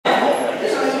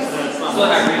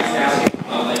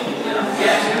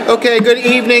Okay, good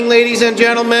evening, ladies and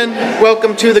gentlemen.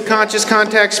 Welcome to the Conscious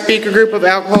Contact Speaker Group of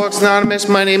Alcoholics Anonymous.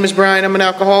 My name is Brian. I'm an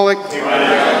alcoholic.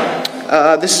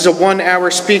 This is a one-hour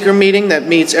speaker meeting that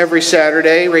meets every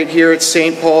Saturday right here at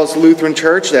St. Paul's Lutheran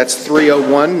Church. That's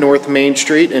 301 North Main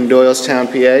Street in Doylestown,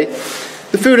 PA.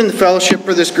 The food and the fellowship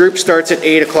for this group starts at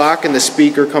 8 o'clock and the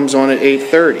speaker comes on at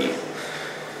 8:30.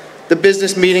 The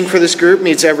business meeting for this group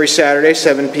meets every Saturday,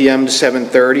 7 p.m. to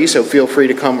 7:30, so feel free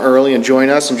to come early and join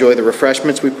us. Enjoy the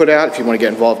refreshments we put out. If you want to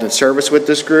get involved in service with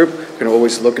this group, we're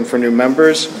always looking for new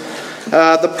members.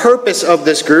 The purpose of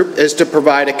this group is to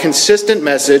provide a consistent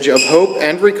message of hope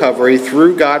and recovery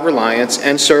through God reliance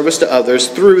and service to others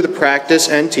through the practice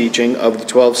and teaching of the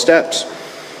 12 steps.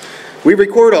 We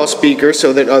record all speakers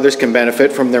so that others can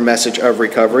benefit from their message of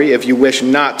recovery. If you wish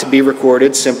not to be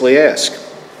recorded, simply ask.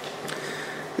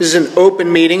 This is an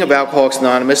open meeting of Alcoholics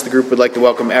Anonymous. The group would like to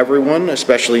welcome everyone,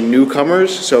 especially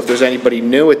newcomers. So if there's anybody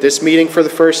new at this meeting for the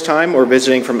first time or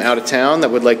visiting from out of town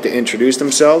that would like to introduce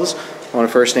themselves on a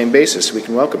first-name basis, we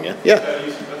can welcome you. Yeah.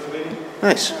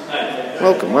 Nice.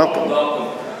 Welcome, welcome.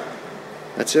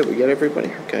 That's it? We got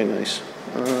everybody? Okay, nice.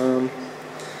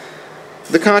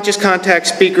 The Conscious Contact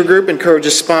Speaker Group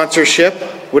encourages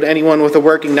sponsorship. Would anyone with a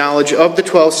working knowledge of the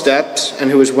 12 steps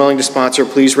and who is willing to sponsor,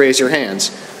 please raise your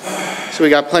hands. So we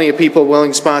got plenty of people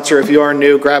willing to sponsor. If you are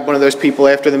new, grab one of those people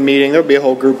after the meeting. There'll be a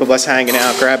whole group of us hanging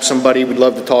out. Grab somebody. We'd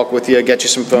love to talk with you, get you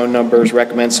some phone numbers,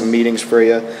 recommend some meetings for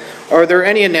you. Are there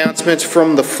any announcements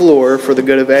from the floor for the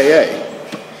good of AA?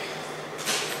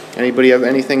 Anybody have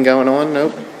anything going on?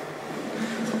 Nope.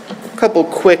 A couple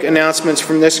quick announcements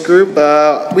from this group.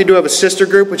 We do have a sister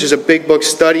group, which is a big book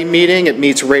study meeting. It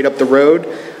meets right up the road.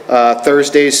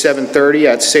 Thursdays, 7:30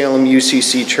 at Salem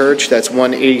UCC Church. That's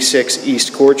 186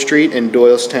 East Court Street in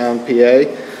Doylestown, PA.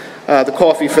 The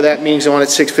coffee for that meeting's on at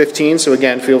 6:15, so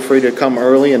again, feel free to come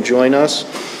early and join us.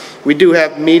 We do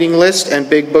have meeting lists and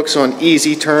big books on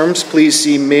easy terms. Please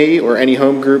see me or any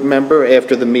home group member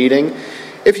after the meeting.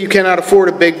 If you cannot afford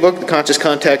a big book, the Conscious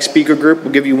Contact Speaker Group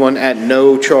will give you one at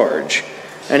no charge.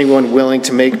 Anyone willing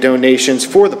to make donations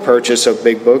for the purchase of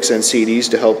big books and CDs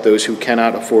to help those who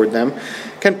cannot afford them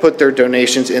can put their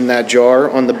donations in that jar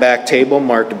on the back table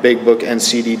marked Big Book and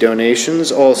CD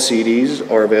donations. All CDs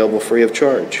are available free of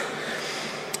charge.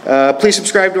 Please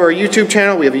subscribe to our YouTube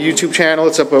channel. We have a YouTube channel.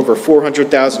 It's up over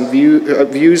 400,000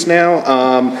 views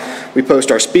now. We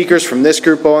post our speakers from this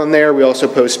group on there. We also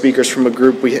post speakers from a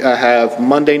group we have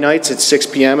Monday nights at 6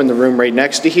 p.m. in the room right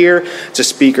next to here. It's a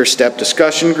speaker step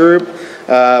discussion group.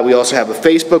 We also have a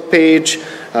Facebook page.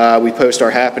 We post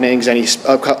our happenings,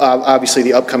 obviously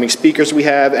the upcoming speakers we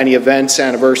have, any events,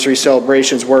 anniversary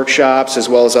celebrations, workshops, as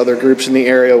well as other groups in the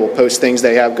area. We'll post things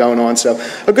they have going on. So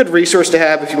a good resource to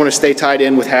have if you want to stay tied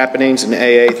in with happenings and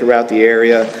AA throughout the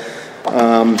area.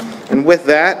 And with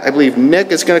that, I believe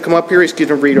Nick is going to come up here. He's going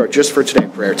to read our Just for Today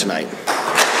prayer tonight.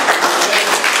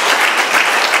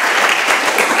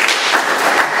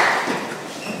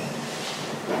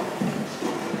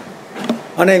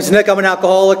 My name's Nick. I'm an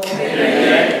alcoholic.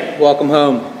 Amen. Welcome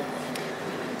home.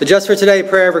 The Just for Today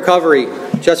prayer of recovery.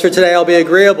 Just for today, I'll be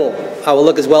agreeable. I will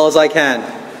look as well as I can.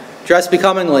 Dress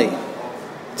becomingly.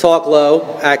 Talk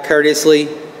low. Act courteously.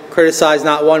 Criticize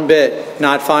not one bit.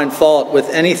 Not find fault with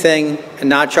anything, and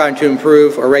not trying to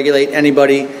improve or regulate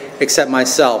anybody except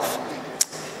myself.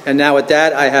 And now with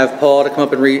that, I have Paul to come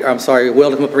up and read. I'm sorry,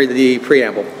 Will to come up and read the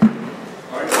preamble.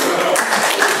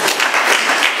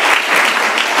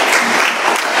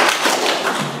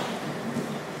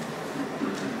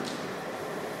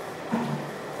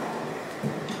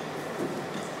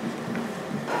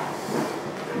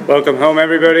 Welcome home,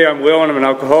 everybody. I'm Will, and I'm an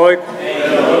alcoholic.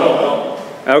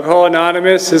 Alcohol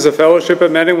Anonymous is a fellowship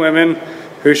of men and women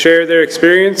who share their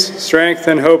experience, strength,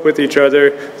 and hope with each other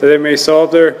that they may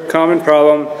solve their common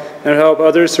problem and help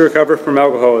others to recover from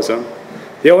alcoholism.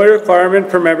 The only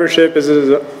requirement for membership is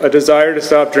a desire to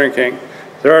stop drinking.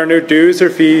 There are no dues or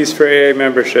fees for AA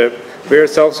membership. We are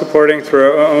self-supporting through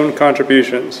our own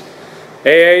contributions.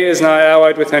 AA is not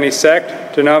allied with any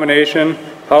sect, denomination,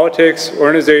 politics,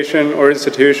 organization, or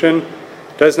institution,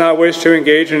 does not wish to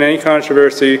engage in any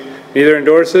controversy, neither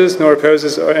endorses nor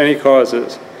opposes any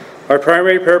causes. Our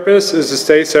primary purpose is to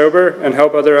stay sober and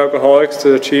help other alcoholics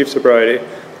to achieve sobriety.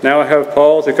 Now I have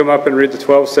Paul to come up and read the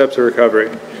 12 steps of recovery.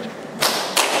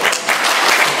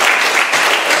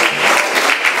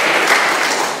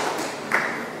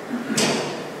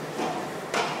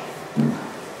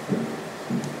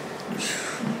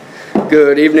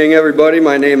 Good evening, everybody.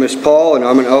 My name is Paul, and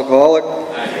I'm an alcoholic.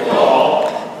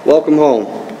 Welcome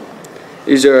home.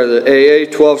 These are the AA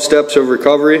 12 steps of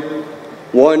recovery.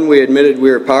 1, we admitted we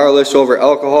were powerless over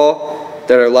alcohol.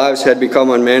 that our lives had become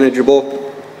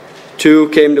unmanageable. 2,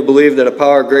 came to believe that a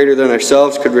power greater than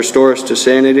ourselves could restore us to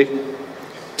sanity.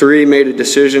 3, made a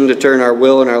decision to turn our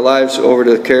will and our lives over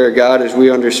to the care of God as we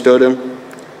understood Him.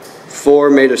 4,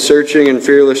 made a searching and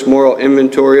fearless moral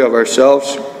inventory of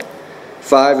ourselves.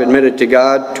 5, admitted to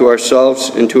God, to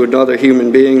ourselves, and to another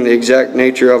human being the exact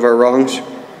nature of our wrongs.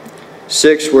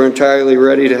 6, were entirely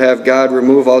ready to have God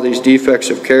remove all these defects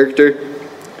of character.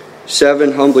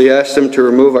 7, humbly asked Him to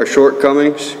remove our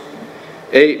shortcomings.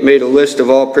 8, made a list of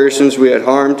all persons we had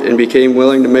harmed and became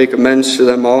willing to make amends to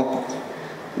them all.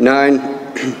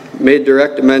 9, made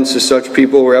direct amends to such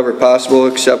people wherever possible,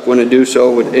 except when to do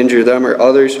so would injure them or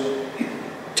others.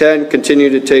 10, continued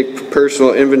to take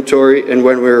personal inventory, and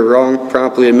when we were wrong,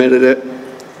 promptly admitted it.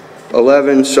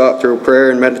 11, sought through prayer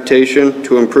and meditation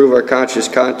to improve our conscious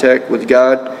contact with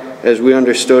God as we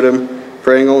understood Him,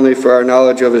 praying only for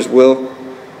knowledge of His will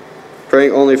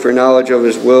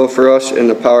for us and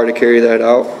the power to carry that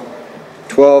out.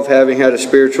 12, having had a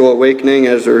spiritual awakening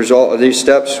as a result of these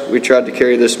steps, we tried to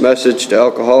carry this message to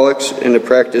alcoholics and to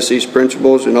practice these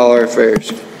principles in all our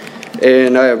affairs.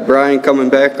 And I have Brian coming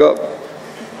back up.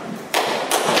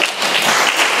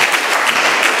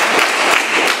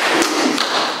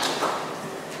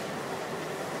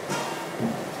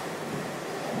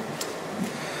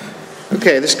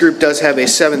 Okay, this group does have a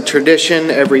 7th tradition.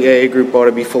 Every AA group ought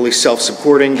to be fully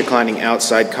self-supporting, declining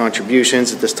outside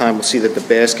contributions. At this time, we'll see that the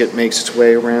basket makes its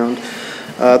way around.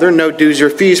 There are no dues or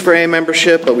fees for AA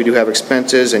membership, but we do have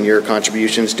expenses, and your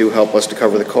contributions do help us to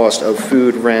cover the cost of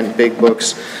food, rent, big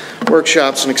books,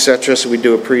 workshops, and etc., so we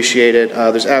do appreciate it.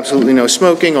 There's absolutely no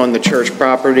smoking on the church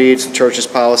property. It's the church's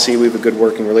policy. We have a good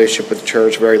working relationship with the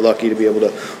church. Very lucky to be able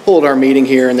to hold our meeting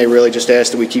here, and they really just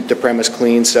ask that we keep the premise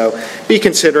clean, so be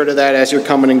considerate of that as you're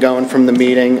coming and going from the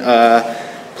meeting.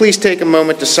 Please take a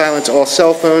moment to silence all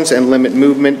cell phones and limit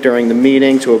movement during the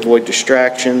meeting to avoid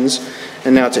distractions.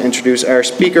 And now to introduce our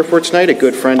speaker for tonight, a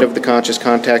good friend of the Conscious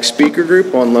Contact Speaker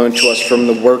Group, on loan to us from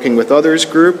the Working with Others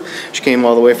group. She came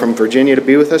all the way from Virginia to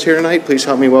be with us here tonight. Please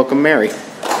help me welcome Mary.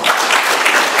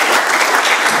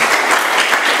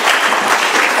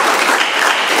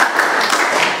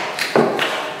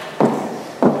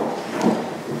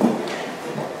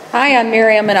 Hi, I'm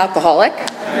Mary. I'm an alcoholic.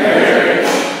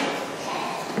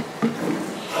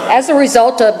 As a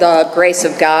result of the grace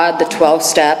of God, the 12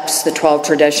 steps, the 12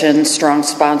 traditions, strong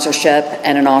sponsorship,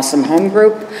 and an awesome home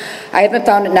group, I haven't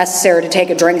found it necessary to take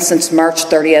a drink since March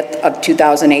 30th of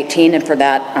 2018, and for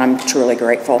that, I'm truly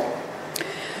grateful.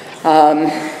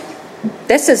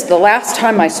 This is the last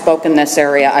time I spoke in this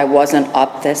area. I wasn't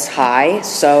up this high,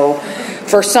 so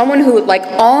for someone who, like,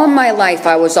 all my life,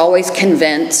 I was always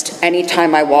convinced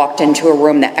anytime I walked into a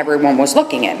room that everyone was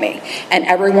looking at me and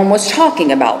everyone was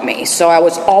talking about me. So I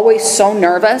was always so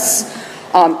nervous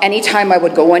anytime I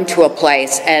would go into a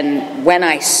place, and when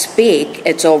I speak,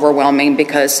 it's overwhelming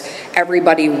because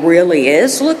everybody really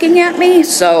is looking at me,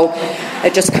 so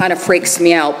it just kind of freaks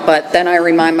me out. But then I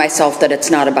remind myself that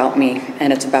it's not about me,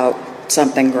 and it's about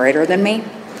something greater than me.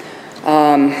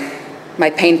 My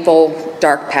painful,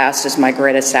 dark past is my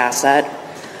greatest asset,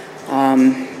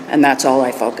 and that's all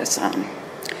I focus on.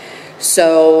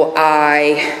 So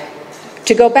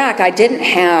to go back, I didn't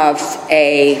have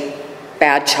a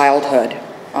bad childhood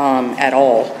at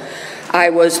all.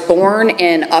 I was born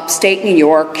in upstate New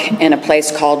York in a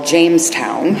place called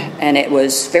Doylestown, and it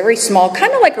was very small,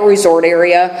 kind of like a resort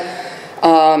area.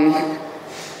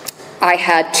 I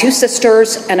had 2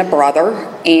 sisters and a brother,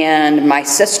 and my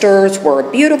sisters were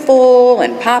beautiful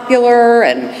and popular,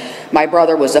 and my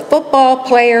brother was a football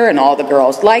player, and all the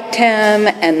girls liked him,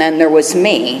 and then there was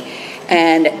me.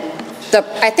 And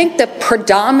I think the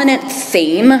predominant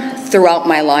theme throughout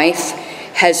my life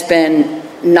has been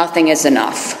nothing is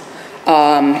enough.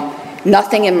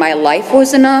 Nothing in my life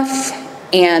was enough,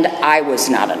 and I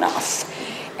was not enough.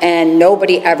 And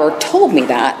nobody ever told me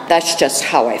that. That's just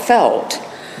how I felt.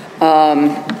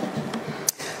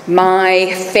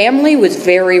 My family was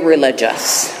very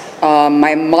religious.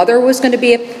 My mother was going to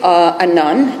be a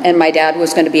nun, and my dad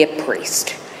was going to be a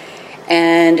priest.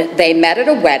 And they met at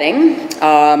a wedding.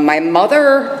 My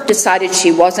mother decided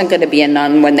she wasn't going to be a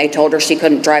nun when they told her she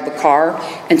couldn't drive a car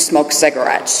and smoke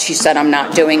cigarettes. She said, "I'm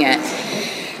not doing it."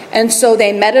 And so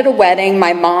they met at a wedding.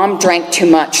 My mom drank too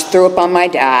much, threw up on my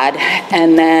dad,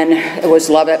 and then it was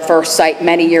love at first sight.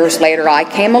 Many years later, I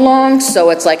came along,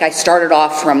 so it's like I started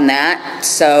off from that.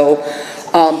 So,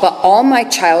 but all my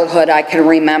childhood, I can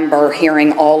remember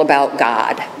hearing all about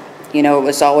God. You know, it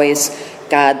was always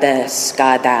God this,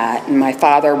 God that, and my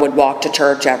father would walk to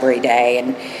church every day.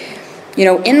 And, you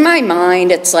know, in my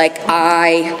mind, it's like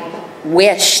I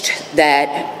wished that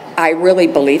I really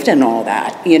believed in all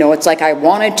that. You know, it's like I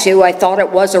wanted to. I thought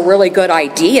it was a really good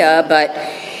idea, but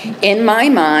in my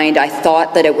mind, I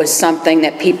thought that it was something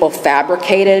that people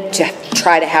fabricated to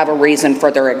try to have a reason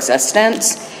for their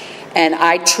existence. And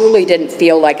I truly didn't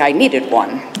feel like I needed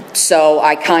one. So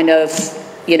I kind of,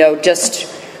 you know, just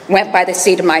went by the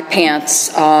seat of my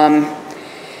pants.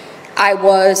 I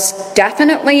was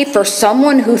definitely, for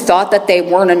someone who thought that they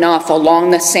weren't enough, along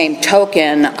the same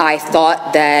token, I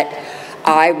thought that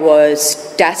I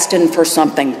was destined for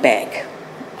something big.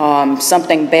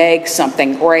 Something big,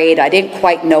 something great. I didn't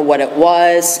quite know what it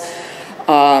was.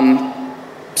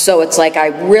 So it's like I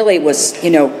really was,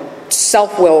 you know,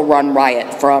 self-will run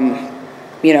riot from,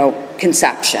 you know,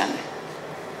 conception.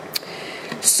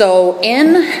 So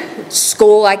in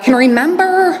school, I can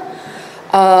remember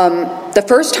the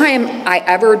first time I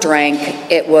ever drank,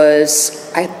 it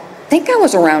was, I think I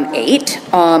was around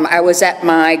 8. I was at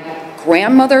my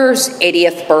grandmother's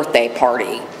 80th birthday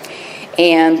party.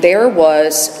 And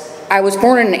I was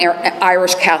born in an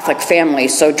Irish Catholic family,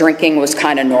 so drinking was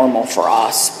kind of normal for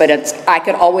us. But I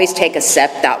could always take a sip,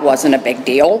 that wasn't a big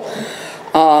deal.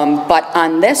 But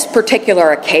on this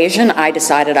particular occasion, I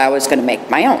decided I was going to make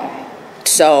my own.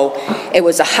 So it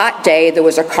was a hot day, there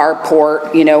was a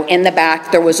carport, you know, in the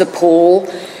back there was a pool.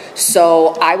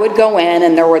 So I would go in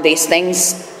and there were these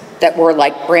things that were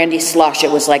like brandy slush.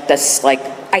 It was like this like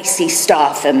icy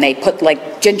stuff, and they put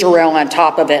like ginger ale on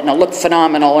top of it, and it looked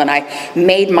phenomenal, and I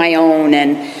made my own.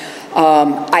 And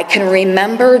I can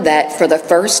remember that for the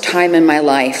first time in my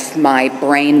life, my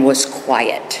brain was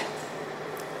quiet.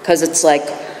 Because it's like,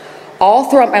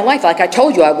 all throughout my life, like I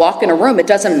told you, I walk in a room, it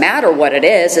doesn't matter what it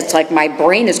is, it's like my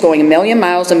brain is going a million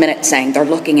miles a minute saying, they're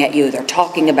looking at you, they're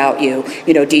talking about you,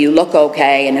 you know, do you look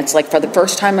okay? And it's like for the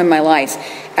first time in my life,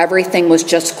 everything was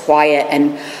just quiet,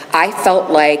 and I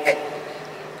felt like,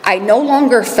 I no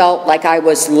longer felt like I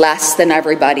was less than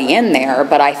everybody in there,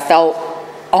 but I felt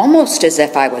almost as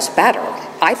if I was better.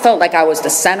 I felt like I was the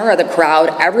center of the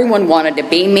crowd. Everyone wanted to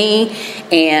be me,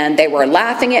 and they were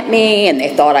laughing at me, and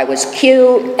they thought I was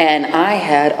cute, and I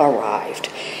had arrived.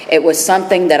 It was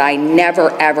something that I never,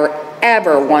 ever,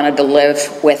 ever wanted to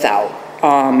live without.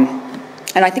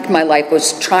 And I think my life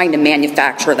was trying to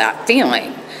manufacture that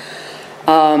feeling.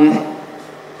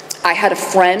 I had a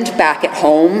friend back at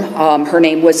home. Her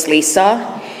name was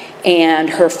Lisa. And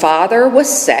her father was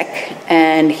sick,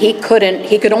 and he could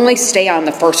only stay on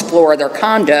the first floor of their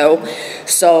condo.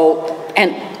 So,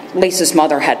 and Lisa's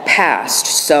mother had passed,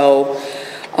 so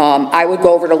I would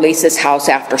go over to Lisa's house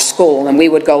after school, and we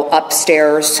would go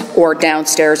upstairs or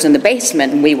downstairs in the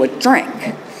basement, and we would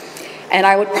drink. And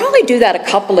I would probably do that a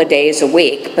couple of days a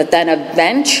week, but then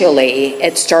eventually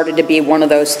it started to be one of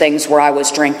those things where I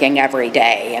was drinking every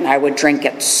day, and I would drink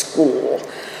at school.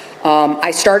 I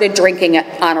started drinking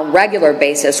on a regular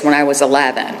basis when I was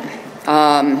 11.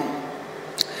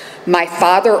 My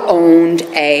father owned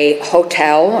a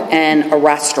hotel and a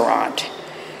restaurant.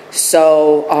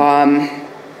 So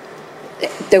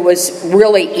there was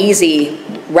really easy,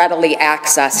 readily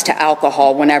access to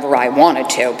alcohol whenever I wanted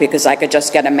to, because I could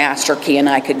just get a master key and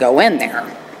I could go in there.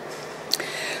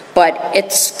 But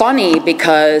it's funny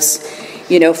because,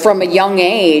 you know, from a young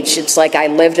age, it's like I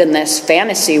lived in this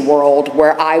fantasy world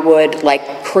where I would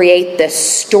like create this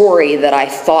story that I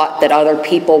thought that other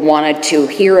people wanted to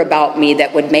hear about me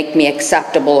that would make me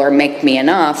acceptable or make me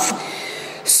enough.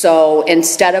 So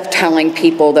instead of telling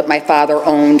people that my father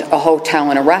owned a hotel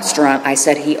and a restaurant, I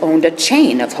said he owned a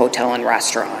chain of hotel and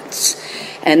restaurants.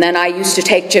 And then I used to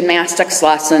take gymnastics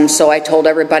lessons, so I told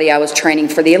everybody I was training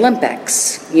for the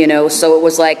Olympics, you know, so it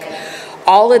was like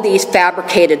all of these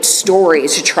fabricated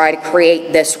stories to try to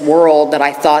create this world that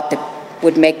I thought that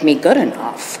would make me good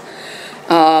enough.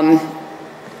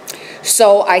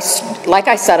 So like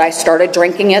I said, I started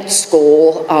drinking at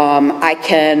school. I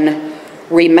can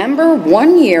remember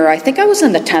one year, I think I was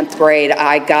in the 10th grade,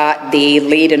 I got the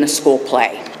lead in a school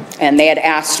play. And they had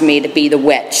asked me to be the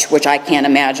witch, which I can't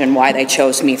imagine why they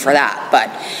chose me for that. But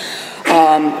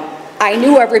I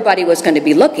knew everybody was going to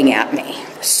be looking at me.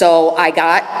 So I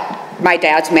got my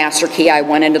dad's master key. I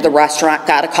went into the restaurant,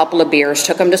 got a couple of beers,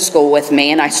 took them to school with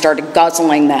me, and I started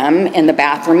guzzling them in the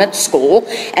bathroom at school.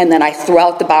 And then I threw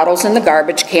out the bottles in the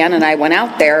garbage can, and I went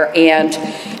out there. And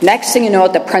next thing you know,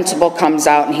 the principal comes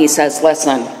out and he says,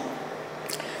 listen,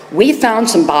 we found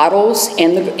some bottles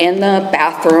in the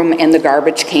bathroom in the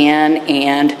garbage can,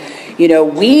 and you know,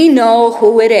 we know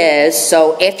who it is,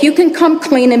 so if you can come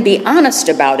clean and be honest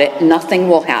about it, nothing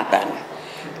will happen.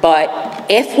 But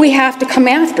if we have to come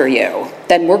after you,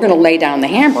 then we're going to lay down the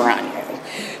hammer on you.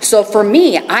 So for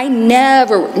me, I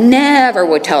never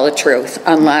would tell the truth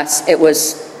unless it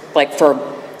was like for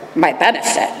my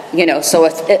benefit, you know. So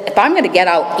if I'm going to get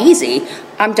out easy,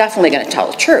 I'm definitely going to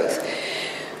tell the truth.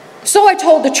 So I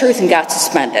told the truth and got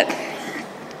suspended.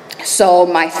 So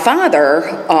my father,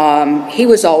 he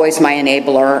was always my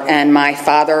enabler, and my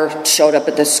father showed up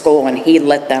at the school and he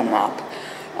lit them up.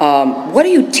 What are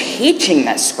you teaching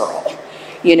this girl?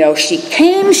 You know, she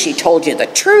came, she told you the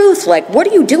truth. Like, what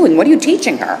are you doing? What are you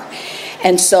teaching her?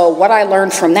 And so what I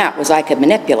learned from that was I could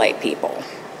manipulate people.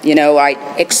 You know,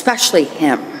 especially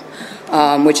him,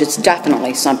 which is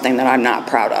definitely something that I'm not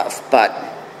proud of. But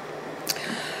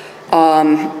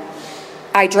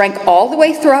I drank all the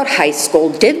way throughout high school,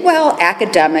 did well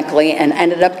academically, and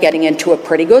ended up getting into a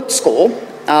pretty good school.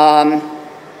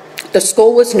 The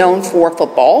school was known for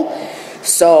football.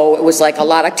 So it was like a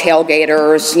lot of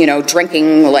tailgaters, you know,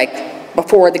 drinking like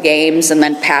before the games and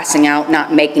then passing out,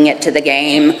 not making it to the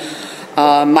game.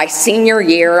 My senior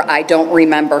year, I don't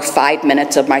remember 5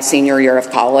 minutes of my senior year of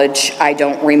college. I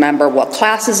don't remember what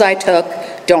classes I took,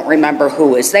 don't remember who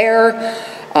was there.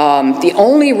 The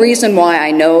only reason why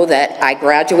I know that I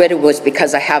graduated was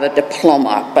because I have a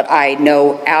diploma, but I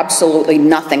know absolutely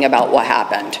nothing about what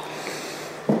happened.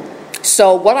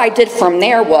 So what I did from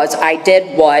there was I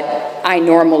did what I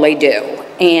normally do.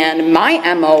 And my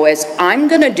MO is I'm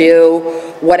going to do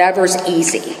whatever's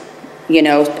easy. You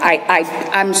know,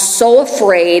 I'm so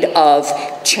afraid of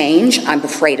change. I'm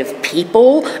afraid of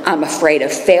people. I'm afraid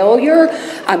of failure.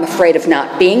 I'm afraid of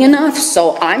not being enough.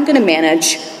 So I'm going to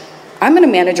manage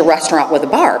a restaurant with a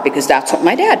bar because that's what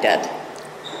my dad did.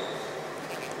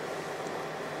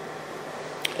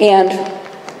 And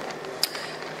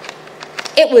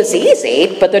it was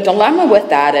easy, but the dilemma with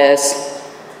that is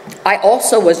I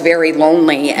also was very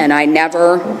lonely and I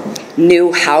never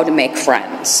knew how to make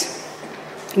friends.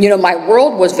 You know, my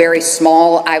world was very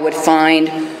small. I would find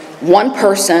one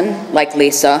person, like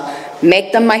Lisa,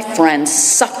 make them my friend,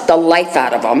 suck the life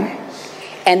out of them,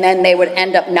 and then they would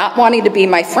end up not wanting to be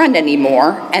my friend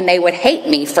anymore, and they would hate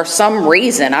me for some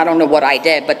reason. I don't know what I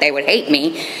did, but they would hate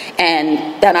me,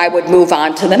 and then I would move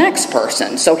on to the next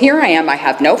person. So here I am, I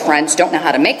have no friends, don't know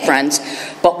how to make friends,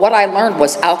 but what I learned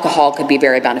was alcohol could be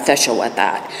very beneficial with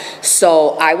that.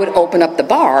 So I would open up the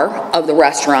bar of the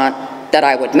restaurant that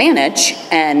I would manage,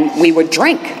 and we would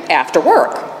drink after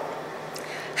work.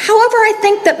 However, I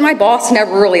think that my boss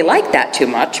never really liked that too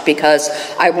much because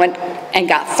I went and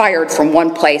got fired from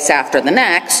one place after the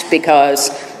next because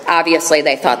obviously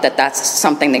they thought that that's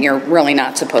something that you're really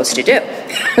not supposed to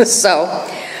do. So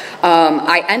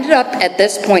I ended up at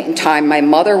this point in time, my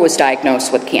mother was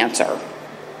diagnosed with cancer.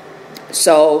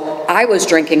 So I was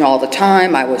drinking all the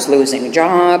time, I was losing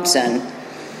jobs, and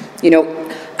you know,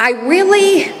 I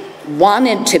really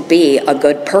wanted to be a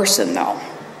good person though.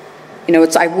 You know,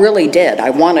 I really did. I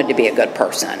wanted to be a good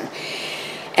person.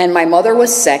 And my mother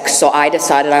was sick, so I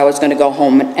decided I was going to go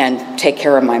home and take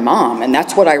care of my mom, and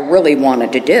that's what I really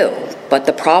wanted to do. But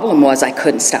the problem was I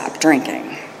couldn't stop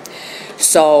drinking.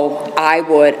 So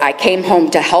I came home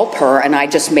to help her, and I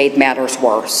just made matters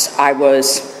worse. I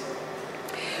was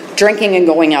drinking and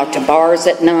going out to bars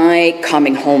at night,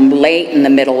 coming home late in the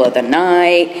middle of the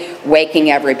night, waking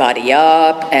everybody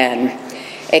up, and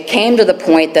it came to the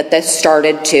point that this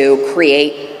started to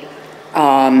create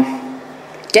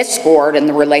discord in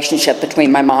the relationship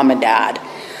between my mom and dad.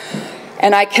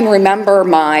 And I can remember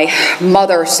my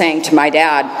mother saying to my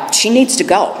dad, she needs to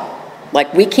go.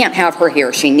 Like, we can't have her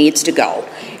here, she needs to go.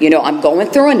 You know, I'm going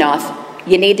through enough,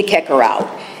 you need to kick her out.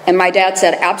 And my dad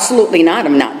said, absolutely not,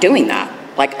 I'm not doing that.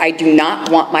 Like, I do not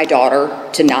want my daughter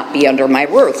to not be under my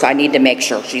roof. I need to make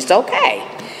sure she's okay.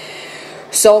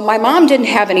 So my mom didn't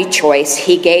have any choice.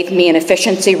 He gave me an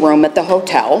efficiency room at the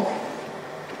hotel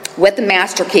with the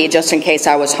master key just in case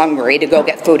I was hungry to go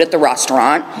get food at the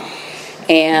restaurant.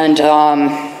 And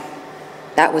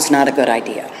that was not a good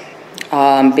idea.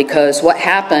 Because what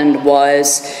happened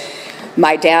was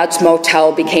my dad's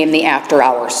motel became the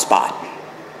after-hours spot.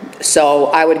 So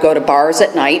I would go to bars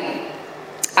at night.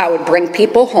 I would bring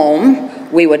people home.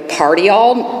 We would party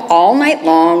all night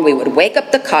long. We would wake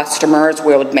up the customers.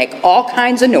 We would make all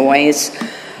kinds of noise,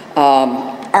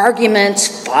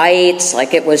 arguments, fights.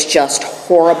 Like, it was just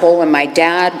horrible. And my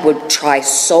dad would try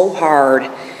so hard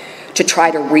to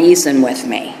try to reason with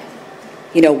me.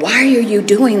 You know, why are you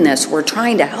doing this? We're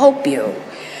trying to help you.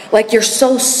 Like, you're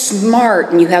so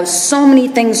smart and you have so many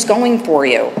things going for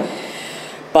you.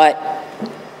 But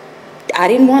I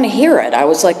didn't want to hear it. I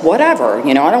was like, whatever,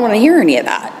 you know, I don't want to hear any of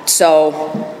that. So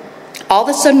all of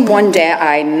a sudden one day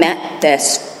I met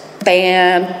this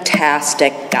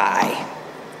fantastic guy.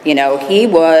 You know, he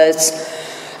was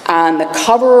on the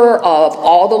cover of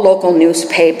all the local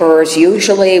newspapers,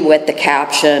 usually with the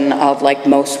caption of like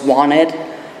most wanted.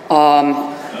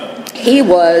 He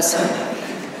was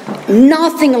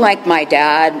nothing like my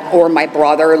dad or my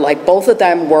brother. Like, both of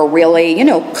them were really,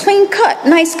 clean cut,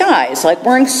 nice guys, like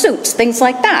wearing suits, things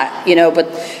like that,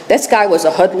 but this guy was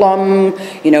a hoodlum,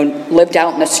 lived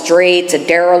out in the streets, a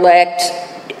derelict,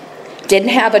 didn't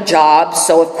have a job.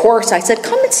 So of course I said,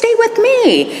 come and stay with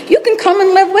me. You can come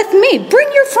and live with me.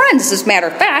 Bring your friends. As a matter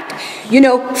of fact,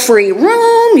 free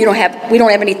room. We don't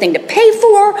have anything to pay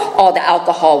for. All the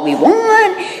alcohol we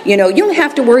want. You don't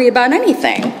have to worry about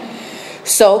anything.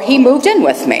 So he moved in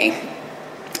with me.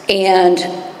 And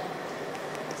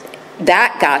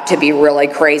that got to be really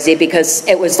crazy, because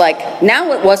it was like,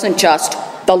 now it wasn't just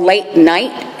the late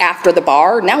night after the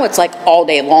bar. Now it's like all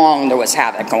day long there was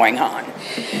havoc going on.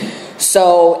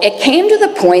 So it came to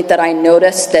the point that I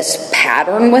noticed this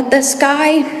pattern with this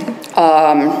guy.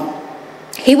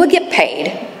 He would get paid,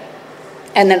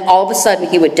 and then all of a sudden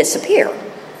he would disappear.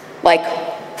 Like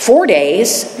 4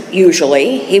 days,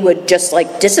 usually, he would just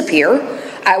disappear.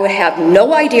 I would have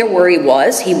no idea where he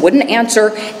was. He wouldn't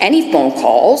answer any phone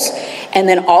calls. And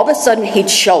then all of a sudden he'd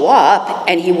show up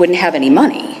and he wouldn't have any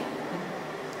money.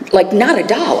 Like, not a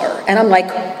dollar. And I'm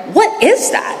like, what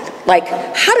is that? Like,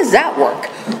 how does that work?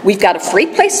 We've got a free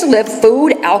place to live,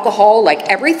 food, alcohol,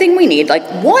 everything we need. Like,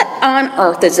 what on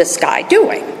earth is this guy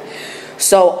doing?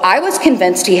 So I was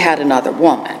convinced he had another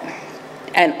woman.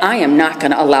 And I am not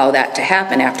going to allow that to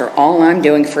happen after all I'm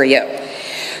doing for you.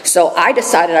 So I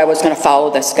decided I was going to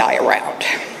follow this guy around.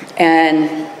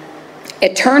 And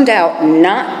it turned out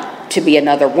not to be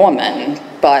another woman,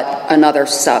 but another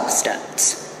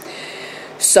substance.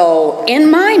 So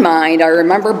in my mind, I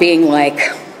remember being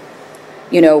like,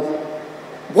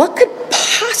 what could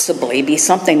possibly be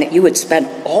something that you would spend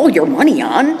all your money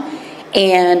on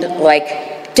and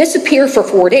disappear for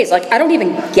 4 days? I don't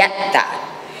even get that.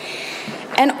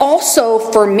 And also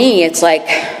for me, it's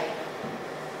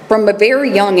from a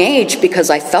very young age, because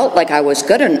I felt like I was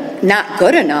not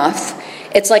good enough,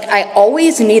 it's like I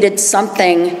always needed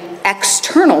something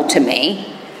external to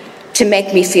me to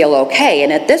make me feel okay.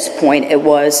 And at this point, it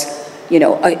was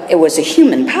it was a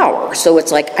human power. So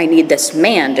it's like, I need this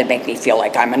man to make me feel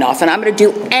like I'm enough, and I'm going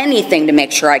to do anything to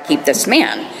make sure I keep this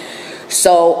man.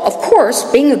 So, of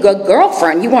course, being a good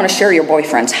girlfriend, you want to share your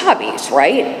boyfriend's hobbies,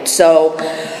 right? So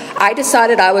I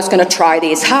decided I was going to try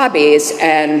these hobbies,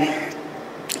 and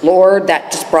Lord,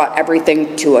 that just brought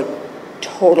everything to a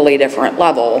totally different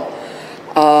level.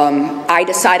 I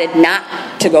decided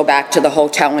not to go back to the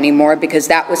hotel anymore, because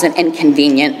that was an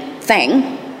inconvenient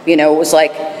thing. It was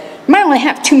like, you might only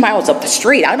have 2 miles up the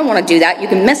street. I don't want to do that. You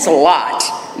can miss a lot,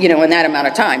 in that amount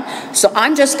of time. So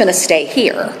I'm just going to stay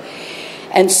here.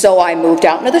 And so I moved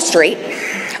out into the street.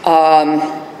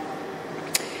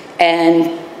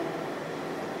 And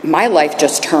my life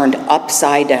just turned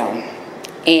upside down.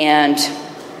 And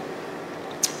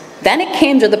then it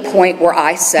came to the point where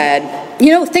I said,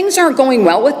 things aren't going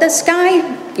well with this guy.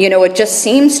 It just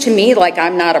seems to me like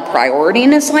I'm not a priority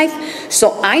in his life.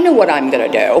 So I know what I'm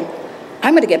going to do.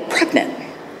 I'm going to get pregnant.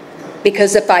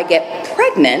 Because if I get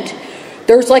pregnant,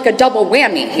 there's a double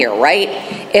whammy here, right?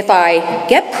 If I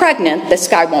get pregnant, this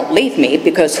guy won't leave me,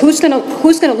 because who's going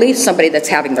to leave somebody that's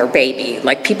having their baby?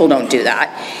 People don't do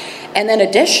that. And then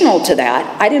additional to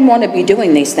that, I didn't want to be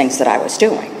doing these things that I was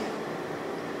doing.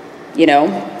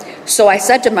 So I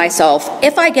said to myself,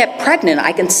 if I get pregnant,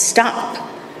 I can stop.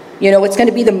 It's going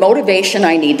to be the motivation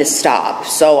I need to stop.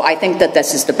 So I think that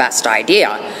this is the best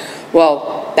idea.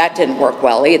 Well, that didn't work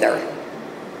well either.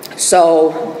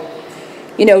 So,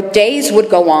 days would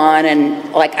go on,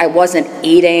 and I wasn't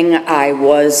eating, I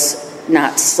was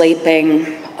not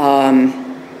sleeping.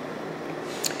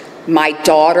 My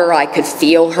daughter, I could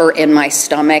feel her in my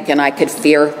stomach, and I could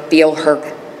feel her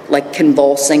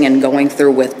convulsing and going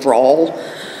through withdrawal.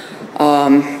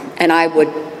 And I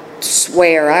would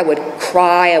swear, I would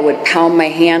cry, I would pound my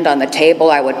hand on the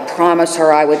table, I would promise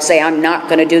her, I would say, I'm not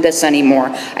going to do this anymore.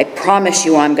 I promise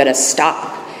you I'm going to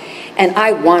stop. And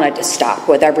I wanted to stop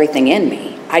with everything in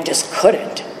me. I just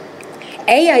couldn't.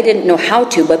 A, I didn't know how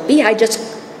to, but B, I just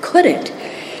couldn't.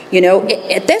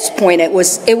 At this point, it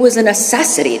was a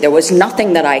necessity. There was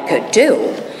nothing that I could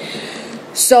do.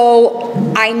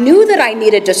 So I knew that I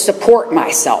needed to support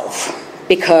myself,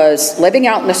 because living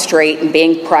out in the street and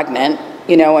being pregnant,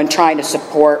 and trying to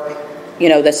support,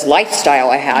 this lifestyle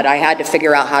I had to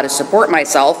figure out how to support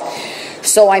myself.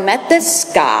 So I met this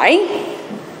guy,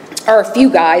 or a few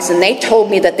guys, and they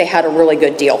told me that they had a really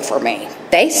good deal for me.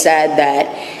 They said that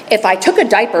if I took a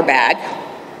diaper bag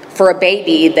for a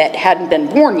baby that hadn't been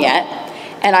born yet,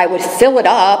 and I would fill it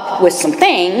up with some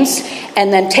things,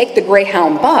 and then take the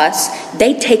Greyhound bus,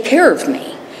 they'd take care of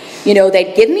me. You know,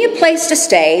 they'd give me a place to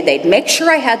stay, they'd make sure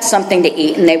I had something to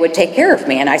eat, and they would take care of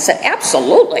me. And I said,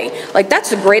 absolutely. Like, that's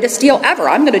the greatest deal ever.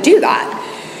 I'm going to do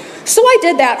that. So I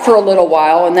did that for a little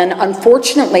while, and then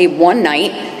unfortunately one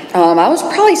night, I was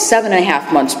probably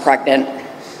 7.5 months pregnant.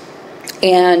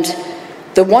 And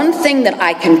the one thing that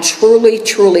I can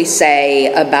truly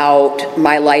say about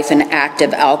my life in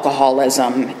active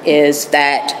alcoholism is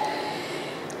that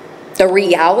the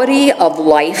reality of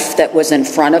life that was in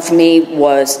front of me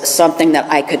was something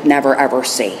that I could never, ever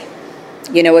see.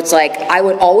 You know, it's like I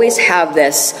would always have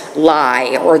this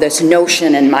lie or this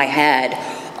notion in my head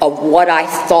of what I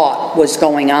thought was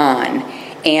going on,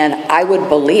 and I would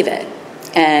believe it.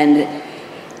 And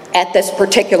at this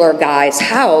particular guy's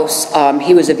house,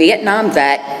 he was a Vietnam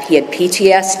vet, he had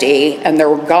PTSD, and there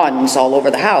were guns all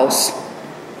over the house.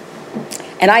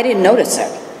 And I didn't notice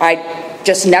it. I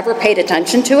just never paid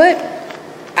attention to it.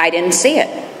 I didn't see it.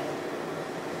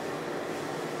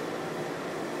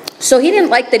 So he didn't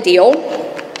like the deal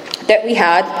that we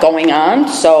had going on,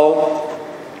 so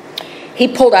he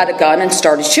pulled out a gun and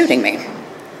started shooting me.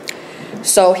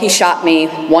 So he shot me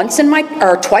twice in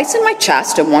my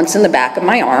chest and once in the back of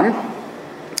my arm.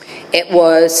 It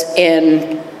was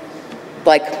in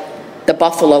like the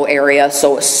Buffalo area,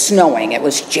 so it was snowing. It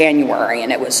was January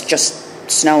and it was just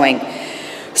snowing.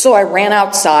 So I ran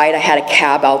outside. I had a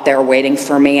cab out there waiting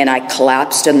for me, and I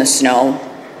collapsed in the snow.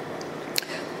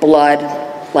 Blood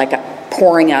like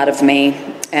pouring out of me,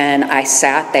 and I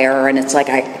sat there, and it's like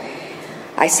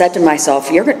I said to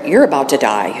myself, you're about to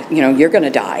die. You know, you're going to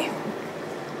die.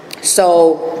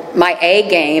 So my A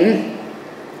game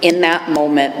in that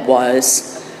moment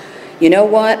was, you know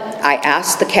what? I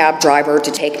asked the cab driver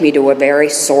to take me to a very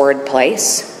sordid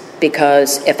place,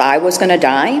 because if I was going to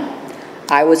die,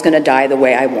 I was going to die the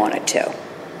way I wanted to.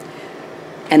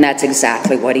 And that's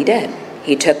exactly what he did.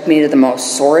 He took me to the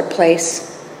most sordid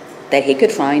place that he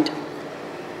could find,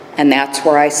 and that's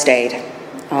where I stayed.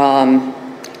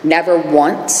 Never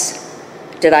once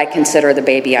did I consider the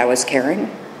baby I was carrying.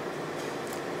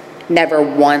 Never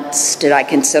once did I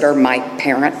consider my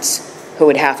parents who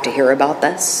would have to hear about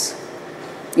this.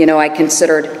 You know, I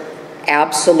considered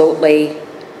absolutely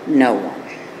no one.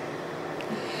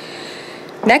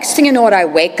 Next thing you know, I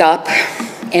wake up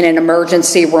in an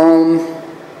emergency room,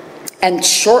 and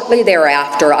shortly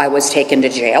thereafter I was taken to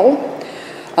jail.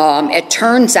 It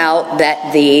turns out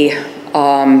that the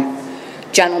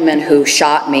gentleman who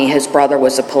shot me, his brother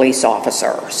was a police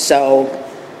officer. So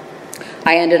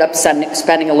I ended up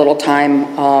spending a little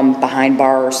time behind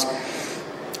bars.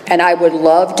 And I would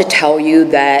love to tell you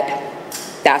that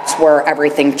that's where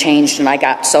everything changed and I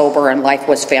got sober and life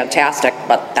was fantastic,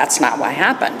 but that's not what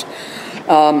happened.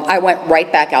 I went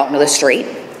right back out into the street,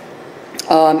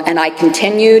 and I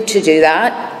continued to do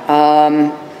that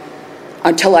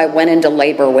until I went into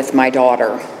labor with my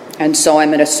daughter. And so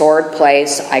I'm in a sordid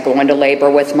place. I go into labor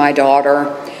with my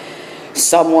daughter.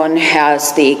 Someone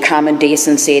has the common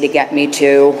decency to get me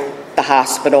to the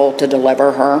hospital to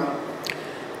deliver her.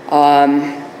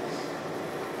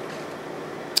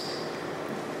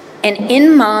 And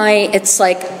it's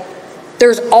like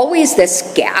there's always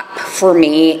this gap for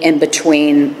me in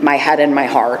between my head and my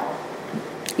heart.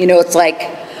 You know, it's like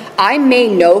I may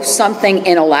know something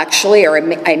intellectually, or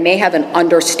I may have an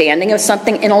understanding of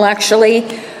something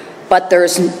intellectually, but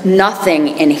there's nothing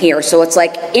in here. So it's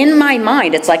like in my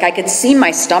mind, it's like I could see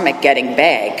my stomach getting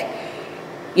big,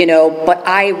 you know, but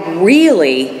I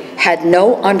really had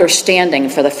no understanding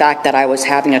for the fact that I was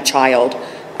having a child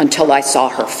until I saw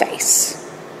her face.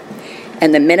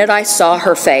 And the minute I saw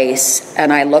her face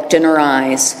and I looked in her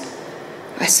eyes,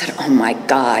 I said, oh my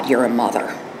God, you're a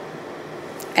mother.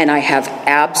 And I have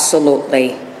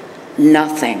absolutely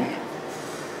nothing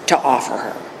to offer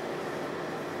her.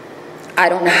 I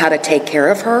don't know how to take care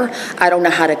of her. I don't know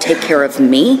how to take care of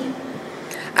me.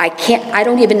 I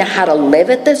don't even know how to live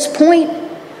at this point.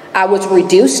 I was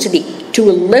reduced to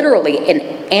literally an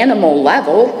animal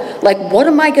level. Like, what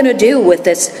am I going to do with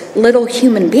this little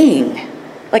human being?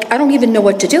 Like, I don't even know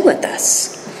what to do with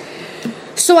this.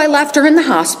 So I left her in the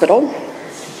hospital,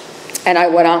 and I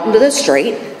went out into the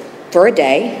street for a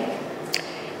day,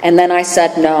 and then I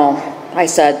said, no. I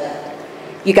said,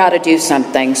 you got to do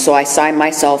something. So I signed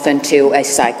myself into a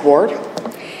psych ward,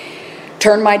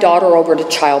 turned my daughter over to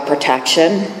child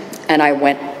protection, and I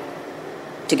went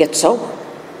to get sober.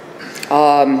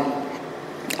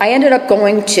 I ended up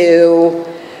going to,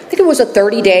 I think it was a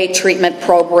 30-day treatment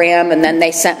program, and then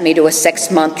they sent me to a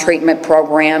 6-month treatment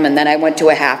program, and then I went to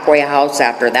a halfway house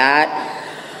after that.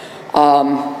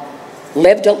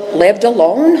 Lived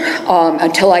alone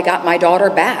until I got my daughter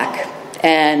back.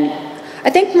 And I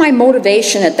think my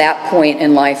motivation at that point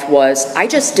in life was I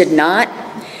did not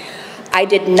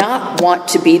want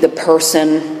to be the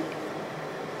person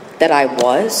that I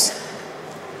was,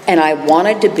 and I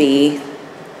wanted to be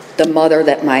the mother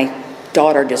that my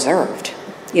daughter deserved.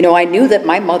 You know, I knew that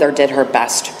my mother did her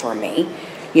best for me.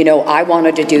 You know, I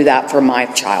wanted to do that for my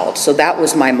child, so that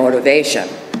was my motivation.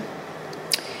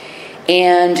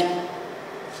 And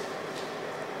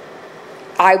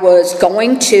I was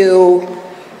going to,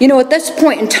 you know, at this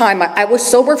point in time, I was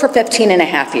sober for 15 and a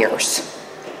half years.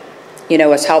 You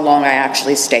know, is how long I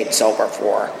actually stayed sober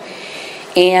for.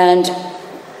 And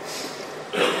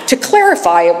to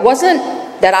clarify, it wasn't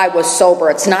that I was sober.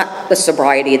 It's not the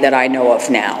sobriety that I know of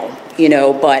now, you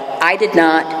know, but I did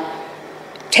not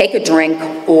take a drink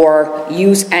or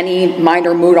use any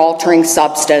minor mood-altering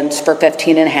substance for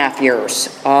 15 and a half years.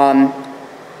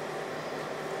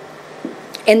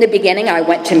 In the beginning, I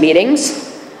went to meetings,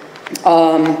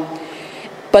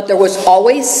 but there was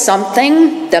always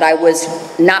something that I was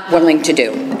not willing to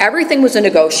do. Everything was a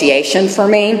negotiation for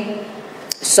me.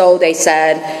 So they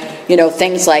said, you know,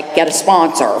 things like get a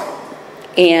sponsor.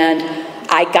 And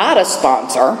I got a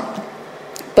sponsor,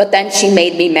 but then she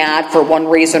made me mad for one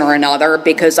reason or another,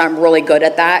 because I'm really good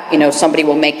at that. You know, somebody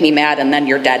will make me mad and then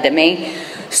you're dead to me.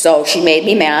 So she made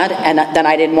me mad, and then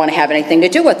I didn't want to have anything to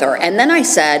do with her. And then I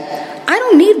said, I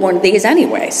don't need one of these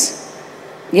anyways.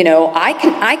 You know,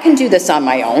 I can do this on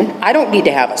my own. I don't need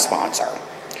to have a sponsor.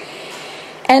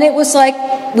 And it was like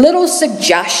little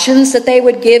suggestions that they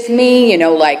would give me, you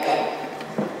know, like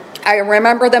I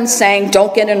remember them saying,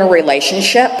 don't get in a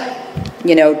relationship.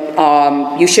 You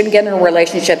know, you shouldn't get in a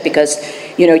relationship because,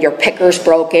 you know, your picker's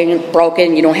broken,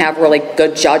 you don't have really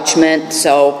good judgment.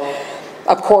 So,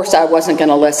 of course, I wasn't going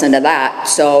to listen to that.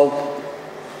 So,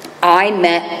 I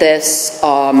met this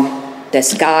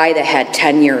guy that had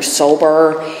 10 years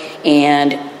sober,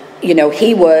 and, you know,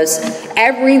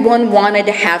 everyone wanted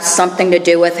to have something to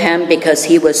do with him because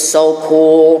he was so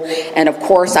cool, and of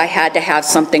course I had to have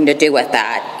something to do with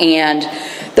that. And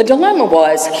the dilemma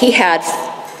was he had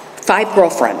 5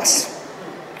 girlfriends,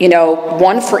 you know,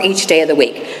 one for each day of the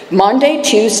week. Monday,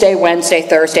 Tuesday, Wednesday,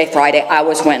 Thursday, Friday. I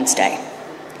was Wednesday.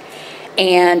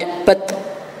 But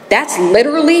that's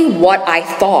literally what I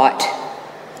thought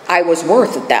I was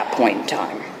worth at that point in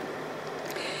time.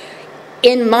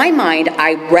 In my mind,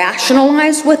 I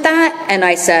rationalized with that, and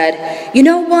I said, you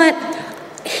know what?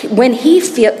 When he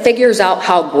figures out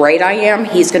how great I am,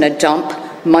 he's going to dump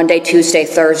Monday, Tuesday,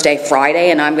 Thursday,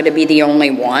 Friday, and I'm going to be the only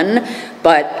one.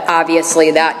 But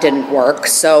obviously that didn't work.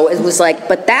 So it was like,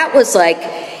 but that was like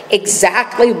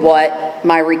exactly what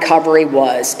my recovery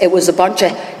was. It was a bunch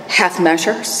of half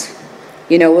measures.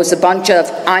 You know, it was a bunch of,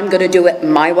 I'm going to do it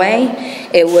my way.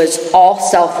 It was all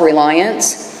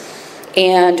self-reliance.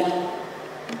 And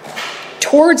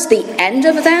towards the end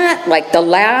of that, like the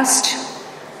last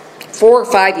 4 or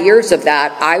 5 years of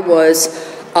that, I was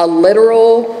a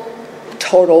literal,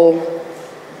 total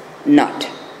nut.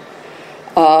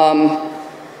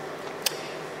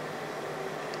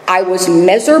 I was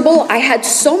miserable. I had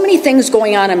so many things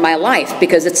going on in my life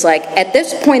because it's like, at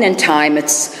this point in time,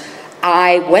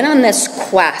 I went on this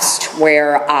quest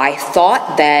where I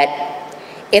thought that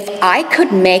if I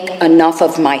could make enough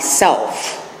of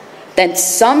myself, then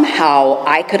somehow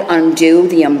I could undo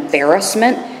the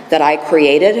embarrassment that I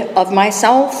created of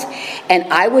myself, and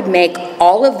I would make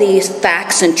all of these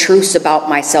facts and truths about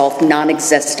myself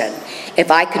non-existent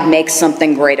if I could make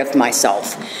something great of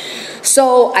myself.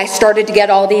 So I started to get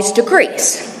all these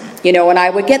degrees. You know, and I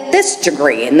would get this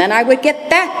degree, and then I would get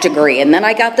that degree, and then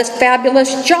I got this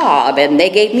fabulous job, and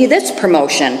they gave me this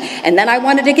promotion, and then I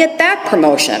wanted to get that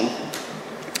promotion.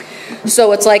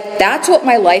 So it's like, that's what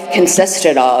my life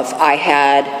consisted of. I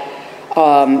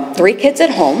had 3 kids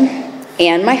at home,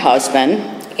 and my husband,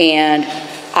 and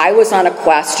I was on a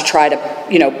quest to try to,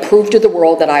 you know, prove to the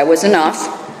world that I was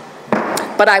enough,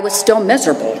 but I was still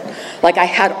miserable. Like, I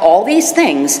had all these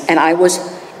things, and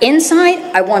inside,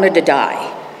 I wanted to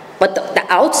die. But the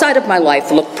outside of my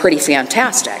life looked pretty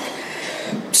fantastic.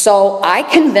 So I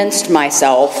convinced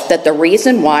myself that the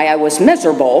reason why I was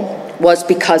miserable was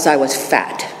because I was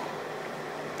fat.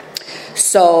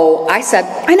 So I said,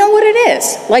 I know what it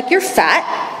is. Like, you're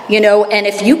fat, you know, and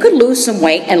if you could lose some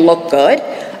weight and look good,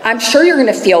 I'm sure you're going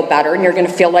to feel better and you're going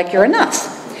to feel like you're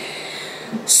enough.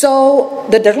 So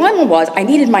the dilemma was I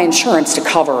needed my insurance to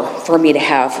cover for me to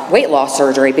have weight loss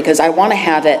surgery because I want to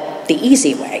have it the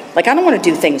easy way. Like, I don't want to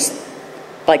do things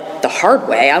like the hard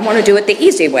way. I want to do it the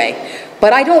easy way.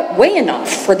 But I don't weigh enough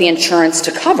for the insurance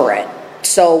to cover it.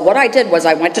 So what I did was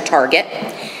I went to Target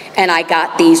and I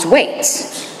got these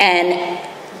weights. And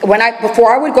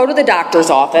before I would go to the doctor's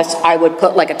office, I would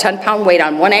put like a 10-pound weight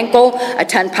on one ankle, a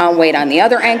 10-pound weight on the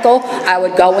other ankle. I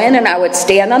would go in and I would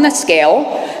stand on the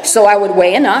scale, so I would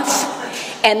weigh enough.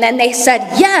 And then they said,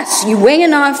 yes, you weigh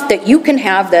enough that you can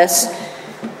have this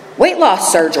weight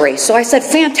loss surgery. So I said,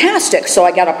 fantastic. So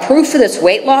I got approved for this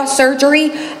weight loss surgery.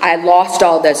 I lost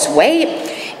all this weight.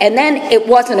 And then it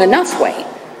wasn't enough weight,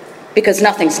 because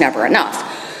nothing's never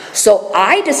enough. So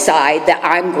I decide that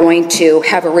I'm going to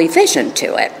have a revision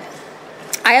to it.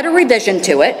 I had a revision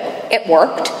to it. It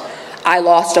worked. I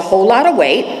lost a whole lot of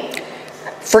weight.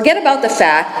 Forget about the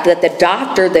fact that the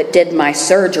doctor that did my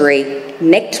surgery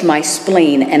nicked my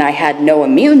spleen and I had no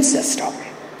immune system.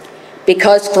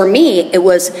 Because for me, it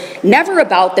was never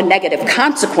about the negative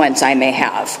consequence I may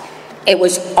have. It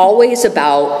was always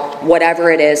about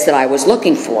whatever it is that I was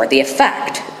looking for, the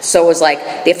effect. So it was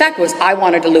like, the effect was I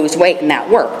wanted to lose weight, and that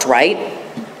worked, right?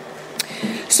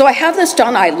 So I have this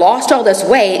done, I lost all this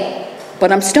weight,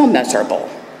 but I'm still miserable.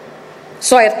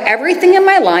 So I have everything in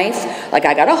my life, like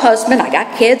I got a husband, I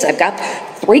got kids, I've got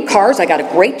 3 cars, I got a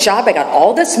great job, I got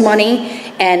all this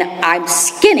money, and I'm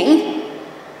skinny,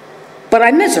 but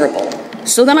I'm miserable.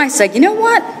 So then I said, you know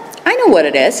what? I know what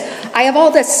it is. I have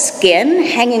all this skin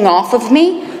hanging off of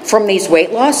me from these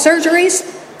weight loss surgeries.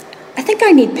 I think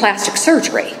I need plastic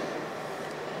surgery.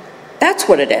 That's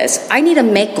what it is. I need a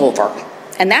makeover.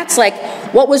 And that's like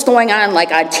what was going on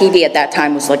like on TV at that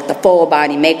time, was like the full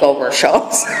body makeover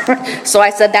shows. So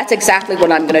I said, that's exactly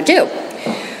what I'm going to do.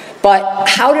 But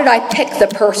how did I pick the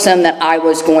person that I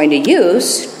was going to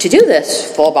use to do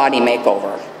this full body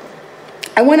makeover?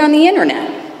 I went on the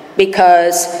internet,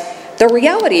 because the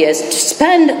reality is, to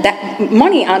spend that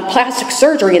money on plastic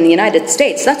surgery in the United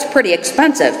States, that's pretty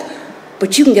expensive,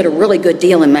 but you can get a really good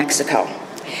deal in Mexico.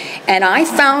 And I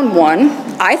found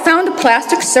a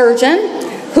plastic surgeon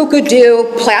who could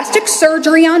do plastic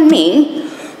surgery on me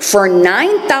for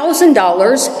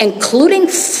 $9,000, including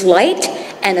flight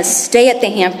and a stay at the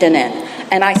Hampton Inn.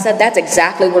 And I said, that's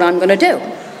exactly what I'm going to do.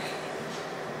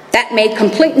 That made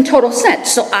complete and total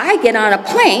sense. So I get on a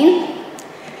plane,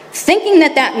 thinking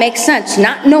that that makes sense,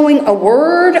 not knowing a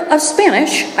word of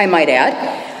Spanish, I might add.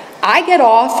 I get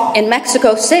off in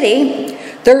Mexico City.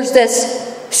 There's this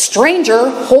stranger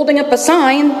holding up a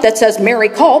sign that says Mary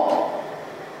Culp.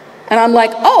 And I'm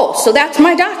like, oh, so that's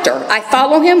my doctor. I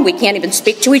follow him. We can't even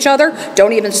speak to each other,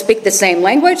 don't even speak the same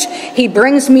language. He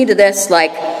brings me to this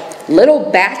like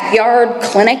little backyard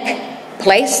clinic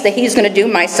place that he's going to do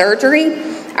my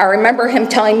surgery. I remember him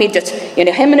telling me, just,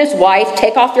 him and his wife,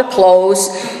 take off your clothes.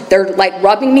 They're like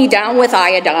rubbing me down with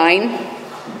iodine,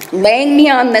 laying me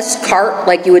on this cart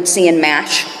like you would see in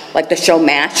MASH, like the show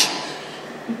MASH.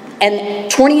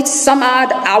 And 20 some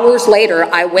odd hours later,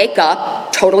 I wake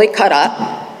up, totally cut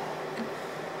up.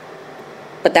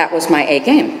 But that was my A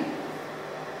game.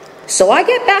 So I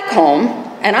get back home,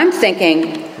 and I'm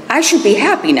thinking, I should be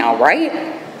happy now,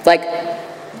 right? Like,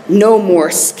 no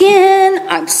more skin,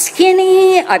 I'm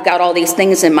skinny, I've got all these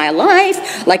things in my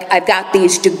life, like I've got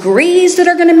these degrees that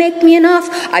are going to make me enough,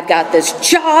 I've got this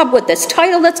job with this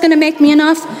title that's going to make me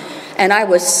enough, and I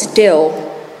was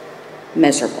still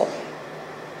miserable.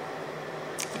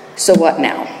 So what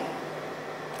now?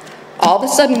 All of a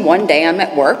sudden one day I'm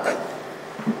at work,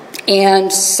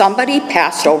 and somebody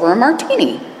passed over a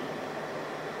martini.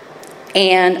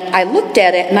 And I looked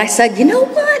at it and I said, you know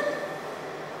what?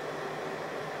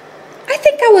 I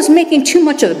think I was making too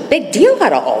much of a big deal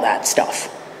out of all that stuff.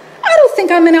 I don't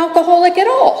think I'm an alcoholic at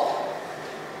all.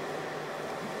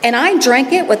 And I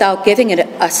drank it without giving it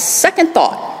a second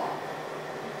thought.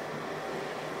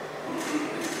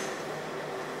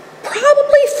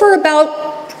 Probably for about,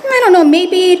 I don't know,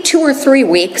 maybe 2 or 3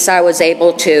 weeks I was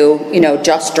able to,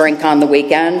 just drink on the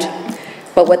weekend.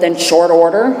 But within short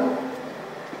order,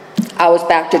 I was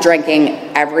back to drinking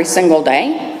every single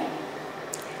day.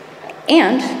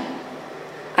 And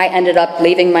I ended up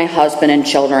leaving my husband and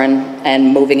children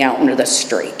and moving out into the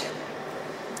street.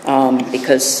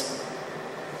 Because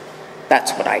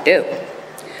that's what I do.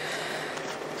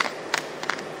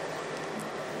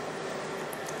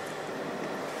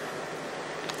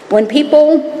 When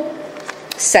people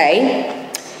say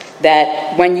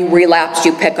that when you relapse,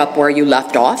 you pick up where you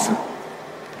left off,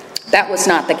 that was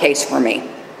not the case for me.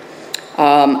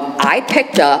 I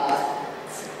picked up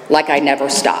like I never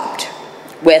stopped,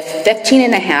 with 15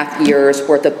 and a half years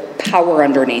worth of power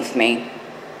underneath me.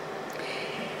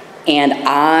 And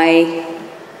I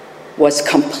was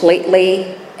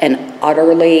completely and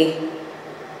utterly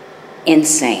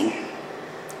insane.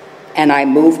 And I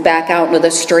moved back out into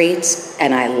the streets,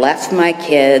 and I left my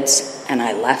kids, and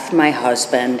I left my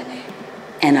husband,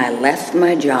 and I left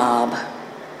my job.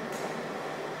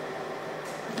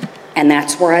 and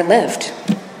that's where I lived.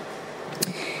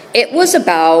 It was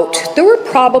about, there were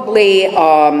probably,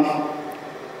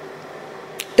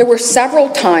 there were several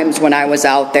times when I was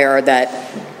out there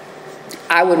that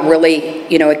I would really,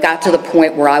 you know, it got to the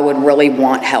point where I would really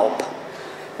want help.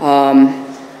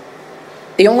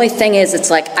 The only thing is,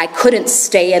 it's like I couldn't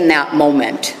stay in that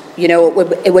moment. You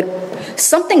know,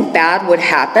 something bad would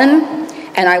happen,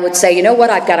 and I would say, you know what,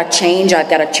 I've got to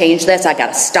change this, I've got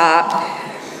to stop.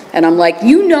 And I'm like,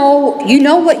 you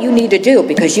know what you need to do,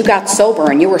 because you got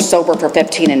sober, and you were sober for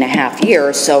 15 and a half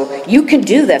years, so you can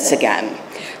do this again.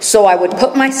 So I would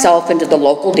put myself into the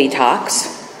local detox,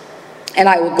 and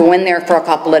I would go in there for a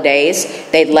couple of days.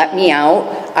 They'd let me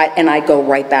out, and I'd go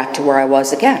right back to where I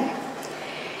was again.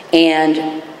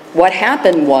 And what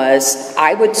happened was,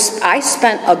 I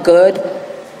spent a good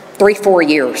 3-4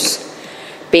 years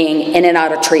being in and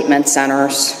out of treatment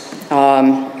centers.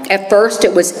 At first,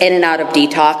 it was in and out of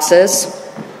detoxes.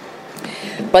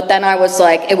 But then I was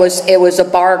like, it was a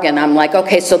bargain. I'm like,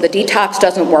 okay, so the detox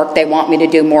doesn't work. They want me to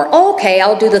do more. Oh, okay,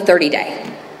 I'll do the 30-day.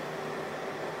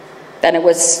 Then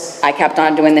I kept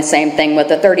on doing the same thing with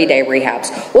the 30-day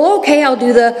rehabs. Well, okay, I'll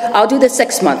do the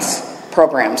 6 months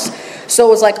programs. So it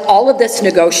was like all of this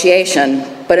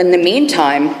negotiation. But in the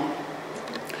meantime,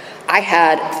 I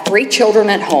had 3 children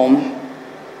at home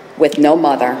with no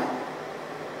mother.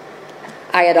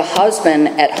 I had a husband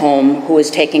at home who was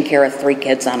taking care of 3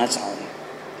 kids on his own.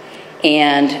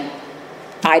 And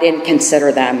I didn't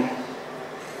consider them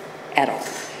at all.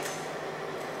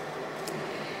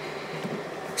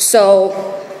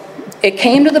 So it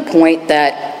came to the point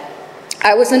that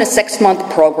I was in a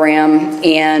 6-month program,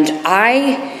 and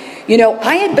I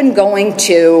had been going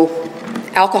to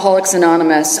Alcoholics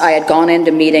Anonymous. I had gone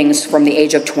into meetings from the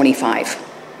age of 25.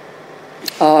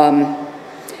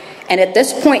 And at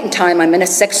this point in time, I'm in a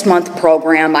 6-month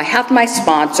program. I have my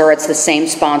sponsor. It's the same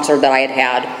sponsor that I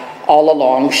had all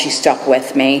along. She stuck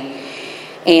with me.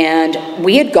 And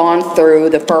we had gone through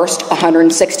the first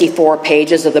 164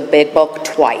 pages of the big book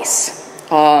twice.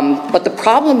 But the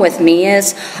problem with me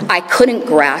is I couldn't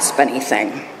grasp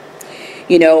anything.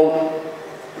 You know,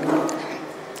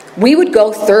 we would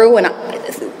go through,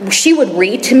 and she would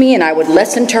read to me, and I would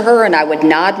listen to her, and I would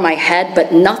nod my head,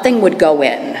 but nothing would go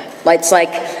in. It's like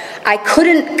I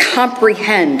couldn't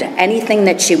comprehend anything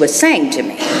that she was saying to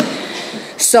me.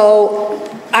 So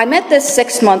I'm at this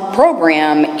 6-month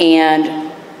program,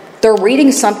 and they're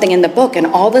reading something in the book, and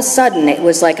all of a sudden it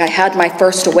was like I had my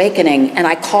first awakening, and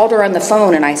I called her on the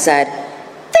phone and I said,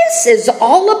 "This is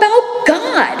all about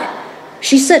God."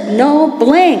 She said, "No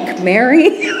blank,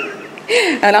 Mary."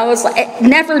 And I was like, it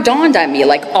never dawned on me.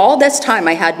 Like all this time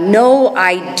I had no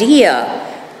idea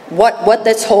what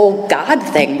this whole God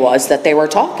thing was that they were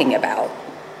talking about.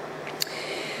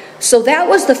 So that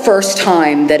was the first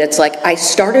time that it's like I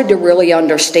started to really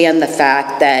understand the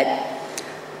fact that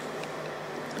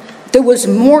there was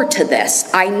more to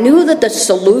this. I knew that the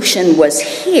solution was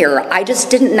here. I just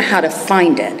didn't know how to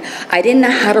find it. I didn't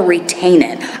know how to retain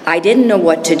it. I didn't know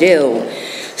what to do.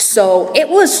 So it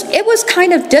was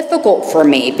kind of difficult for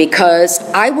me, because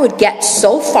I would get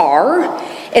so far.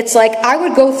 It's like I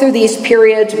would go through these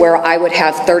periods where I would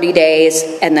have 30 days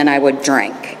and then I would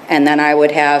drink. And then I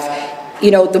would have,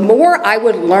 you know, the more I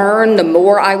would learn, the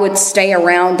more I would stay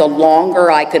around, the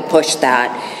longer I could push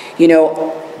that. You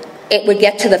know, it would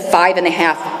get to the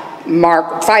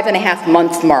 5.5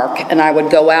 month mark, and I would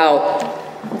go out.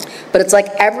 But it's like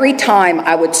every time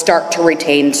I would start to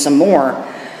retain some more.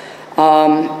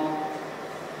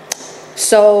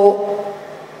 So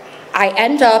I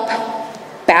end up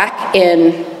back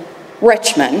in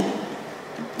Richmond,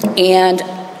 and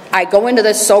I go into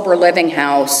this sober living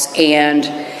house, and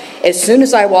as soon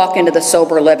as I walk into the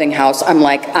sober living house, I'm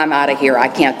like, I'm out of here. I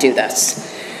can't do this.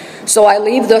 So I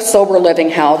leave the sober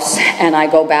living house, and I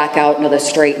go back out into the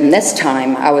street, and this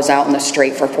time I was out in the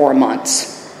street for 4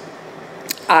 months.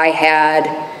 I had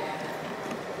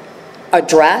a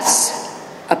dress,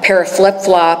 a pair of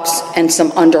flip-flops, and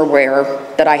some underwear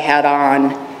that I had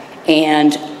on,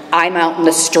 and I'm out in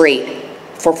the street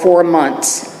for 4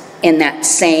 months in that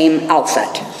same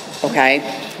outfit, okay?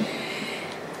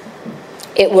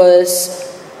 It was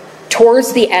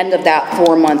towards the end of that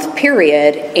 4-month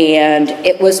period, and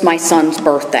it was my son's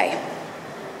birthday.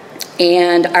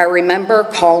 And I remember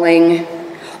calling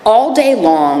all day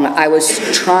long. I was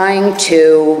trying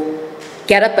to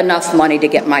get up enough money to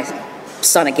get my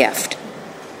son a gift.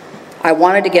 I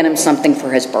wanted to get him something for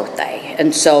his birthday.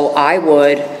 And so I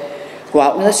would go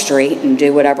out in the street and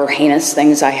do whatever heinous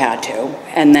things I had to.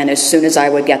 And then as soon as I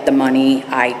would get the money,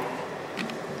 I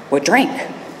would drink.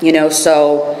 You know,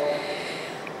 so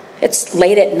It's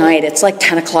late at night. It's like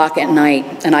 10 o'clock at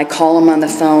night. And I call him on the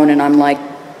phone and I'm like,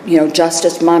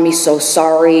 Justice, Mommy's so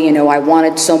sorry. I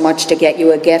wanted so much to get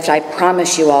you a gift. I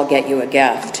promise you I'll get you a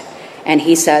gift. And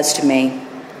he says to me,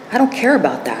 I don't care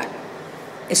about that.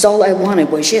 It's all I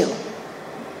wanted was you.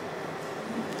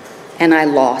 And I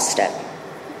lost it.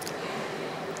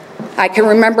 I can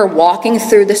remember walking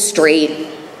through the street,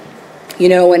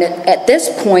 and at this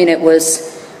point it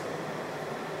was,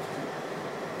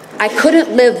 I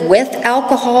couldn't live with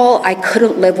alcohol, I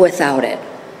couldn't live without it.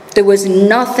 There was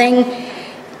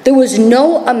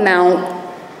no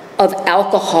amount of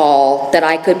alcohol that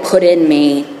I could put in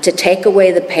me to take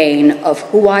away the pain of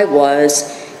who I was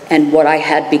and what I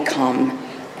had become,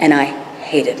 and I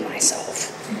hated myself.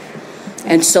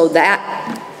 And so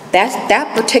that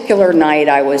particular night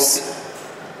I was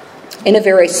in a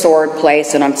very sore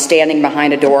place, and I'm standing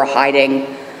behind a door hiding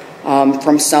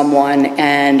from someone,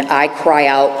 and I cry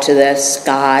out to this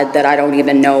God that I don't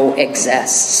even know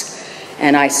exists.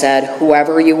 And I said,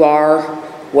 whoever you are,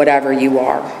 whatever you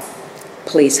are,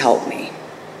 please help me.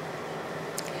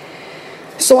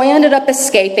 So I ended up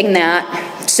escaping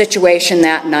that situation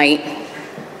that night,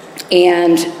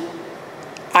 and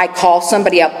I called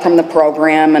somebody up from the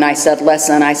program and I said,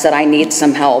 listen, I need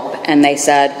some help. And they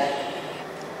said,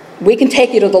 we can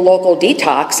take you to the local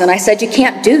detox. And I said, you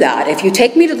can't do that. If you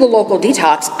take me to the local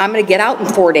detox, I'm going to get out in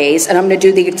 4 days and I'm going to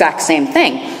do the exact same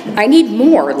thing. I need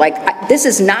more. This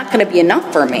is not going to be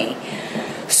enough for me.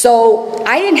 So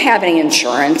I didn't have any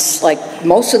insurance, like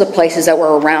most of the places that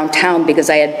were around town, because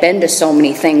I had been to so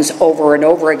many things over and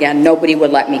over again. Nobody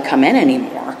would let me come in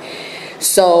anymore.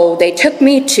 So they took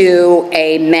me to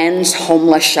a men's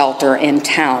homeless shelter in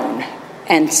town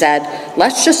and said,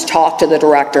 let's just talk to the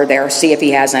director there, see if he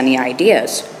has any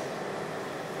ideas.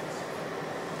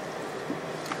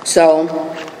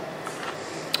 So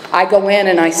I go in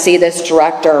and I see this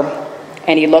director,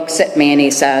 and he looks at me and he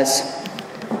says,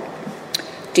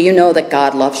 do you know that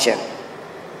God loves you?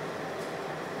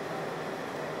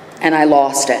 And I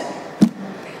lost it.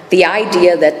 The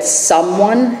idea that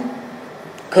someone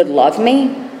could love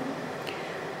me,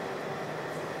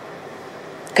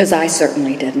 because I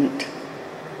certainly didn't.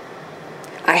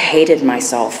 I hated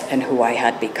myself and who I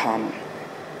had become.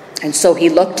 And so he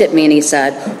looked at me and he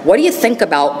said, what do you think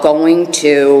about going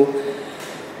to,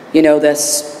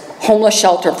 this homeless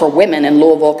shelter for women in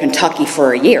Louisville, Kentucky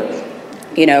for a year?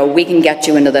 We can get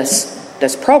you into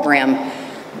this program.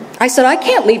 I said, I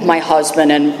can't leave my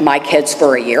husband and my kids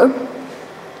for a year.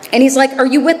 And he's like, are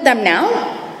you with them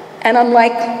now? And I'm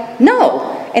like, no.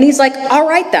 And he's like, all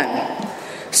right then.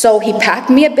 So he packed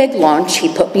me a big lunch.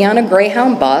 He put me on a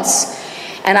Greyhound bus.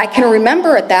 And I can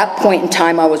remember at that point in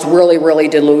time, I was really, really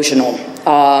delusional.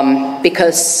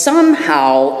 Because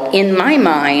somehow, in my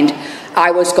mind,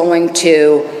 I was going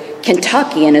to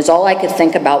Kentucky, and all I could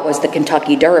think about was the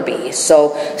Kentucky Derby.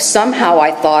 So somehow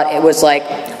I thought it was like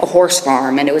a horse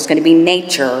farm, and it was going to be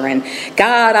nature, and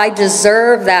God, I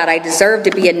deserve that. I deserve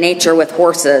to be in nature with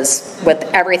horses, with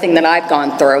everything that I've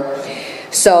gone through.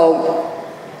 So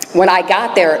when I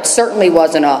got there, it certainly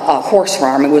wasn't a horse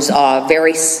farm. It was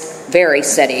very, very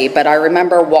city. But I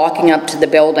remember walking up to the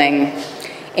building,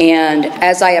 and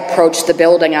as I approach the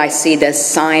building, I see this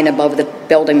sign above the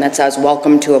building that says,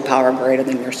 welcome to a power greater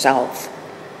than yourself.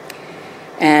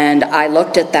 And I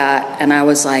looked at that and I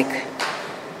was like,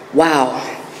 wow.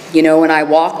 When I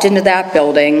walked into that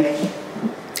building,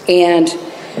 and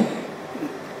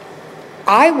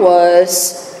I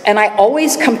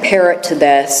always compare it to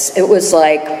this. It was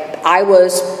like I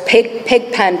was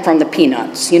Pigpen from the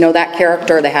Peanuts. That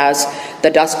character that has the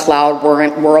dust cloud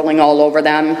whirling all over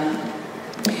them.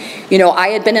 I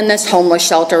had been in this homeless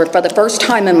shelter for the first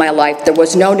time in my life. There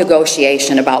was no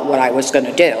negotiation about what I was going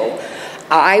to do.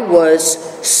 I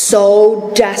was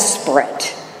so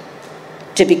desperate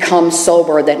to become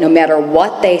sober that no matter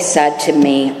what they said to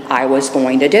me, I was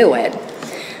going to do it.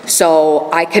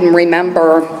 So I can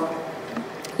remember,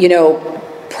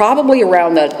 probably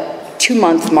around the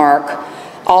 2-month mark,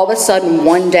 all of a sudden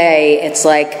one day, it's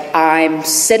like I'm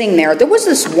sitting there. There was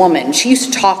this woman, she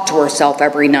used to talk to herself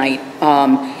every night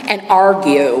and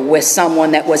argue with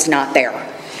someone that was not there.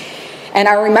 And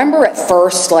I remember at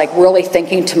first really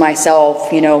thinking to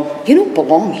myself, you don't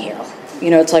belong here.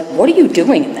 It's like, what are you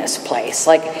doing in this place?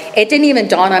 It didn't even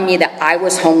dawn on me that I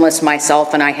was homeless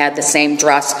myself and I had the same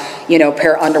dress,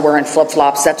 pair of underwear and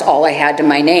flip-flops. That's all I had to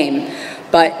my name.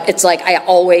 But it's like I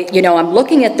always, I'm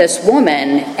looking at this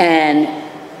woman, and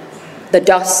the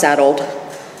dust settled,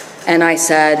 and I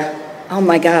said, oh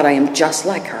my God, I am just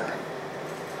like her.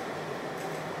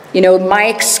 My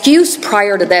excuse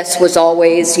prior to this was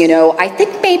always, I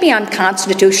think maybe I'm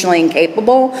constitutionally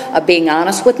incapable of being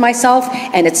honest with myself,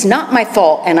 and it's not my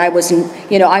fault, and I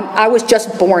was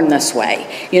just born this way.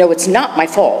 It's not my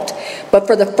fault. But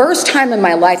for the first time in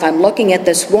my life, I'm looking at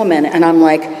this woman, and I'm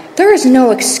like, there is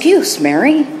no excuse,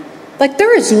 Mary. Like,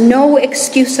 there is no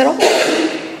excuse at all.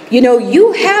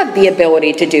 You have the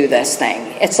ability to do this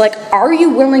thing. It's like, are you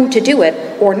willing to do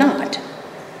it or not?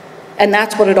 And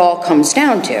that's what it all comes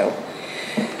down to.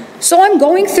 So I'm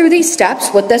going through these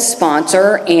steps with this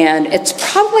sponsor, and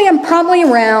I'm probably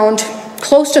around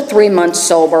close to 3 months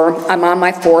sober. I'm on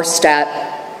my 4th step.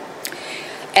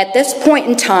 At this point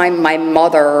in time, my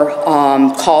mother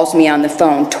calls me on the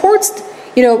phone towards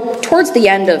the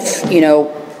end of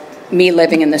me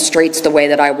living in the streets the way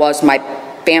that I was. My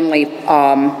family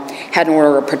had an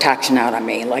order of protection out on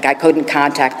me. Like, I couldn't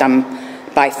contact them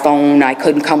by phone. I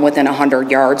couldn't come within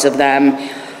 100 yards of them.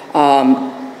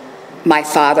 My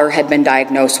father had been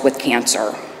diagnosed with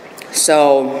cancer.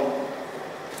 So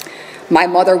my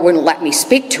mother wouldn't let me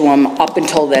speak to him up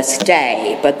until this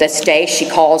day. But this day she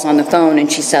calls on the phone and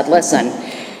she said, listen,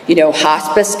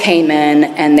 hospice came in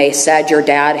and they said your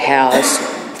dad has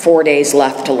 4 days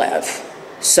left to live.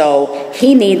 So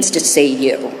he needs to see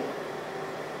you.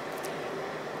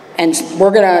 And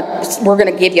we're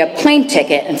gonna give you a plane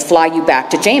ticket and fly you back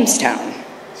to Jamestown.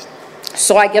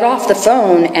 So I get off the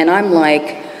phone and I'm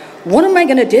like, what am I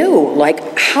gonna do?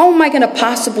 Like, how am I gonna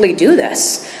possibly do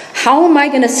this? How am I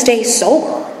gonna stay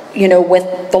sober,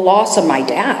 with the loss of my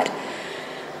dad?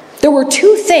 There were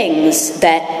 2 things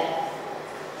that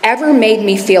ever made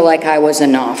me feel like I was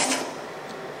enough.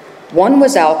 One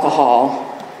was alcohol,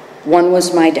 one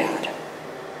was my dad.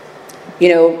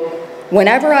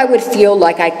 Whenever I would feel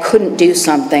like I couldn't do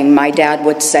something, my dad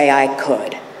would say I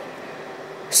could.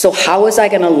 So how was I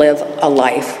going to live a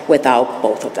life without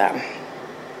both of them?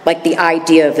 Like, the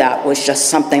idea of that was just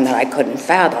something that I couldn't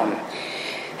fathom.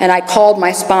 And I called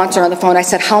my sponsor on the phone. I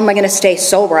said, how am I going to stay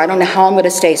sober? I don't know how I'm going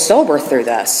to stay sober through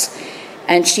this.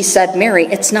 And she said, Mary,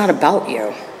 it's not about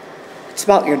you. It's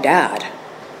about your dad.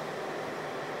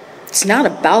 It's not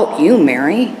about you,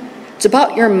 Mary. It's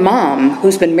about your mom,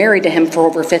 who's been married to him for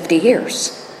over 50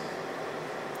 years.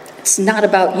 It's not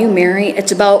about you, Mary.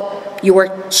 It's about your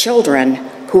children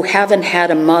who haven't had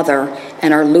a mother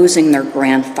and are losing their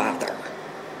grandfather.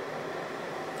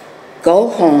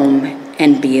 Go home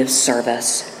and be of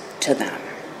service to them.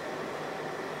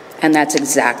 And that's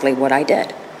exactly what I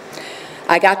did.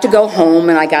 I got to go home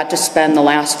and I got to spend the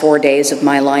last 4 days of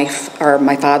my life, or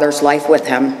my father's life, with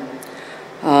him.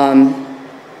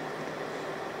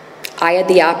 I had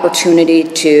the opportunity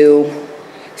to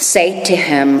say to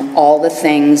him all the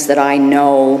things that I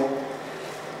know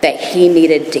that he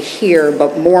needed to hear,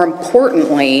 but more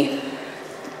importantly,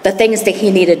 the things that he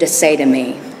needed to say to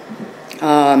me.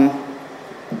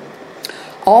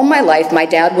 All my life, my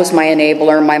dad was my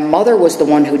enabler. My mother was the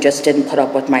one who just didn't put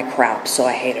up with my crap, so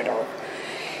I hated her.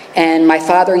 And my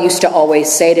father used to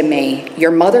always say to me,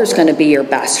 your mother's going to be your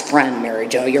best friend, Mary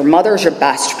Jo. Your mother's your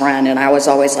best friend. And I was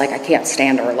always like, I can't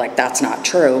stand her. Like, that's not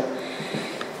true.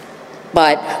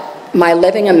 But my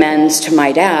living amends to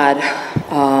my dad,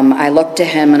 I looked to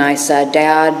him and I said,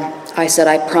 Dad,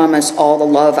 I promise all the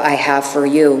love I have for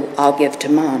you, I'll give to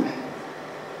Mom.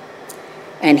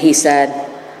 And he said,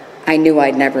 I knew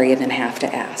I'd never even have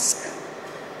to ask.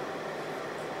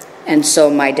 And so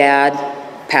my dad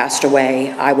passed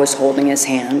away. I was holding his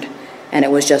hand, and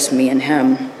it was just me and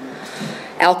him.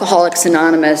 Alcoholics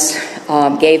Anonymous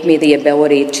gave me the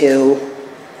ability to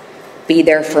be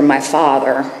there for my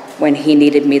father when he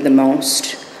needed me the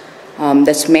most.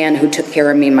 This man who took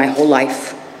care of me my whole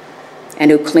life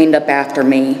and who cleaned up after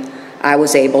me, I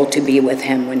was able to be with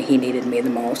him when he needed me the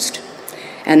most.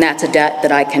 And that's a debt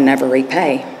that I can never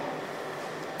repay.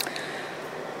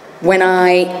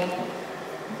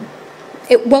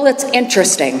 It's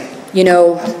interesting,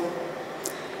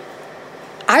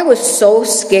 I was so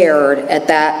scared at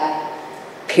that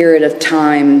period of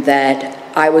time that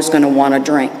I was going to want to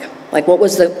drink. Like, what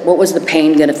was the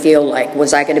pain going to feel like?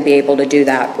 Was I going to be able to do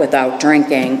that without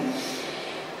drinking?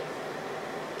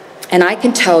 And I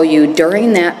can tell you,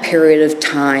 during that period of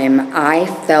time, I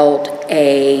felt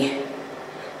a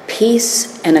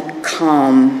peace and a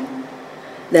calm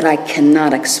that I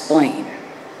cannot explain.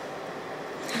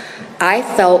 I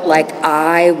felt like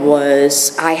I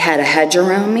had a hedge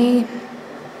around me,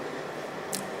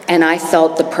 and I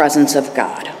felt the presence of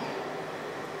God.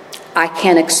 I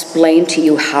can't explain to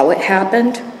you how it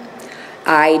happened.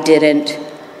 I didn't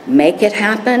make it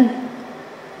happen,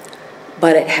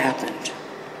 but it happened.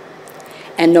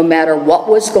 And no matter what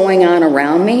was going on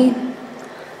around me,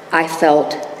 I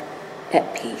felt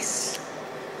at peace.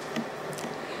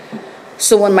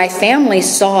 So when my family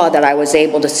saw that I was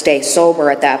able to stay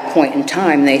sober at that point in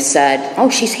time, they said, oh,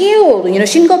 she's healed,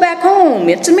 she can go back home,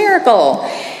 it's a miracle.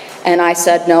 And I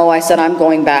said, no, I'm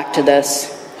going back to this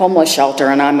homeless shelter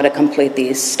and I'm going to complete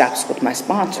these steps with my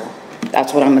sponsor.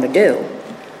 That's what I'm going to do.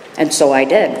 And so I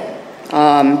did.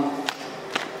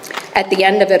 At the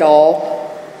end of it all,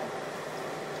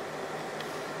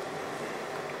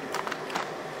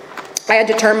 I had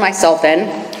to turn myself in.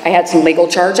 I had some legal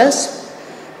charges.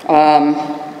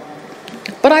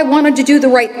 But I wanted to do the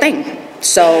right thing.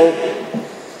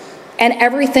 And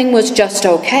everything was just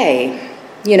okay.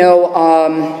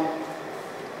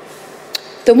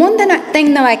 The one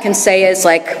thing that I can say is,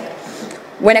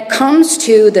 when it comes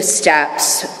to the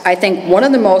steps, I think one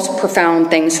of the most profound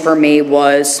things for me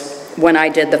was when I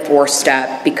did the 4th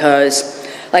step, because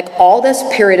all this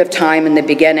period of time in the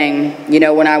beginning,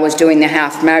 when I was doing the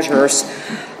half measures,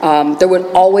 there would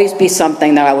always be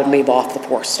something that I would leave off the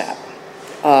 4th step.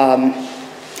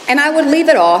 And I would leave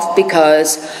it off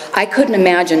because I couldn't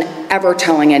imagine ever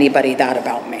telling anybody that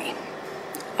about me.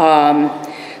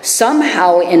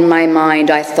 Somehow in my mind,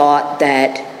 I thought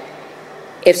that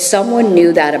if someone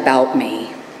knew that about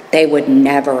me, they would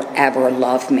never, ever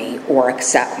love me or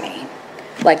accept me.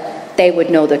 They would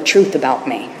know the truth about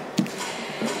me.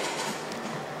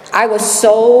 I was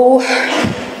so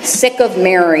sick of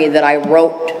Mary that I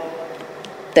wrote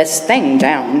this thing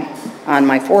down on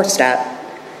my 4th step.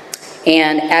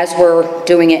 And as we're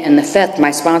doing it in the 5th,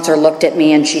 my sponsor looked at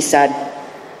me and she said,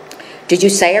 did you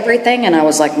say everything? And I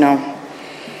was like, no.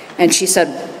 And she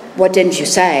said, what didn't you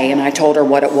say? And I told her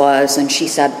what it was. And she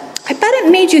said, I bet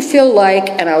it made you feel like,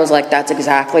 and I was like, that's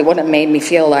exactly what it made me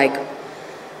feel like.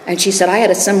 And she said, I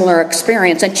had a similar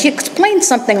experience. And she explained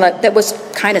something that was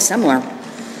kind of similar.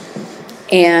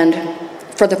 And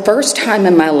for the first time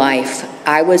in my life,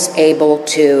 I was able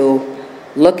to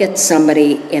look at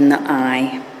somebody in the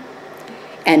eye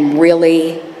and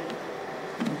really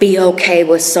be okay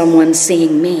with someone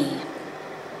seeing me.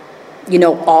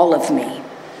 All of me.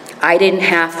 I didn't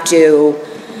have to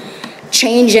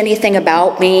change anything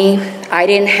about me. I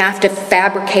didn't have to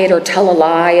fabricate or tell a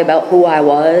lie about who I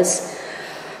was.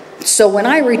 So when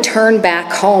I returned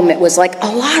back home, it was a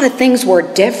lot of things were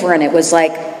different.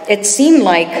 It seemed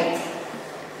like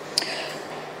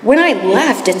when I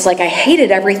left, it's I hated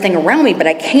everything around me, but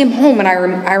I came home and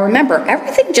I remember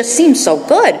everything just seemed so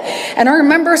good. And I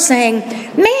remember saying,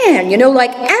 man,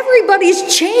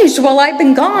 everybody's changed while I've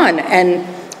been gone. And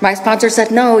my sponsor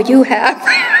said, no, you have.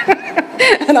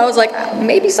 And I was like,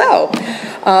 maybe so.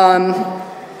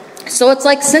 So it's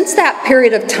since that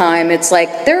period of time, it's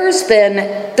there's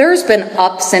been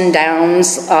ups and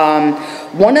downs.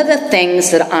 One of the things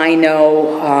that I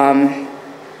know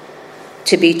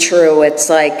to be true, it's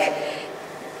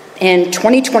in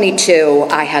 2022,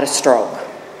 I had a stroke.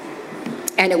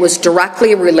 And it was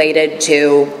directly related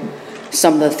to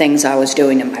some of the things I was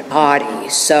doing in my body.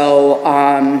 So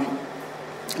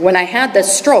when I had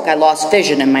this stroke, I lost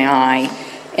vision in my eye,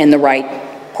 in the right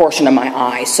portion of my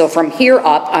eye. So from here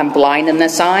up, I'm blind in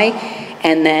this eye,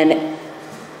 and then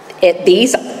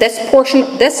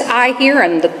this eye here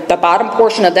and the bottom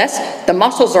portion of this, the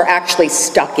muscles are actually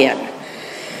stuck in.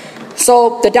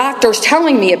 So the doctor's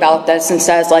telling me about this and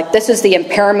says, this is the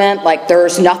impairment,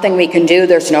 there's nothing we can do,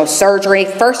 there's no surgery.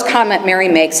 First comment Mary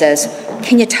makes is,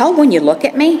 can you tell when you look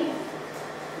at me?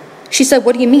 She said,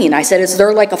 what do you mean? I said, is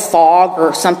there a fog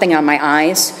or something on my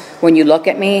eyes when you look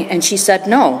at me? And she said,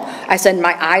 no. I said,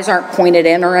 my eyes aren't pointed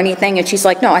in or anything. And she's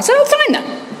like, no. I said, oh, fine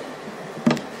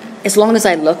then. As long as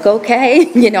I look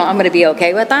okay, I'm going to be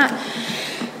okay with that.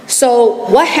 So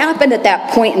what happened at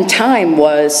that point in time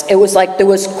was, it was there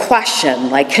was question,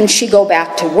 can she go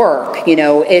back to work?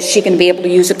 Is she going to be able to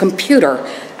use a computer?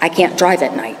 I can't drive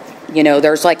at night.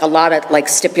 There's a lot of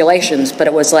stipulations, but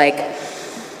it was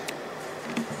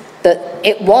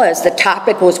the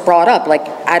topic was brought up,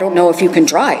 I don't know if you can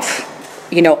drive.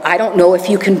 I don't know if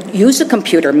you can use a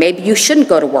computer. Maybe you shouldn't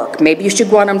go to work. Maybe you should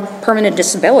go on permanent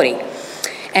disability.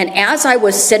 And as I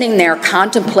was sitting there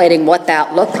contemplating what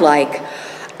that looked like,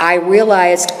 I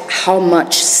realized how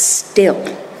much still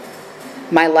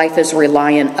my life is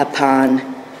reliant upon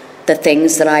the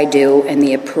things that I do and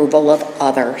the approval of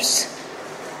others.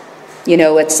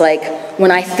 It's when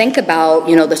I think about,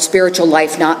 the spiritual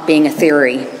life not being a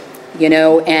theory,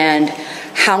 and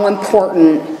how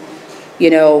important,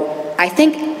 I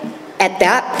think at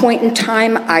that point in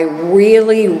time, I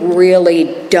really,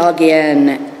 really dug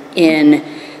in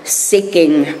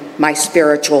seeking my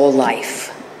spiritual life.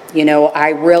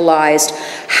 I realized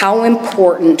how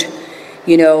important,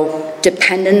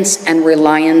 dependence and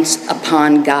reliance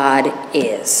upon God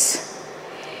is.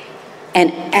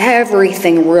 And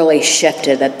everything really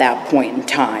shifted at that point in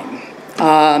time.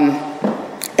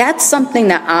 That's something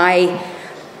that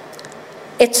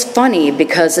it's funny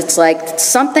because it's like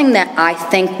something that I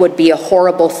think would be a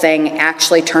horrible thing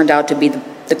actually turned out to be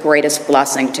the greatest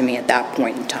blessing to me at that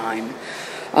point in time.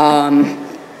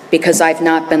 Because I've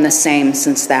not been the same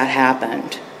since that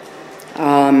happened.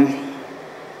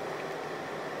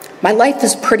 My life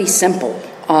is pretty simple.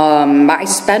 I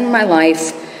spend my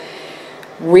life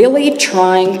really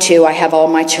trying to, I have all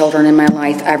my children in my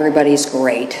life, everybody's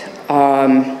great.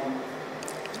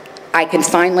 I can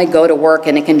finally go to work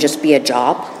and it can just be a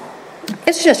job.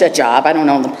 It's just a job, I don't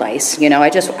own the place, you know, I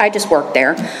just work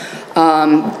there.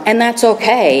 And that's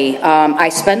okay. I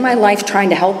spend my life trying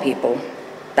to help people.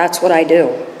 That's what I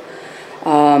do.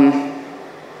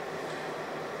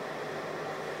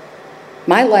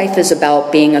 My life is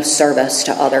about being of service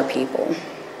to other people.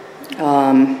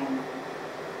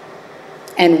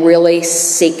 And really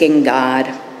seeking God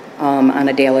on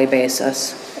a daily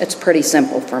basis. It's pretty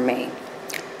simple for me.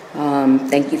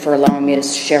 Thank you for allowing me to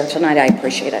share tonight. I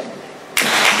appreciate it.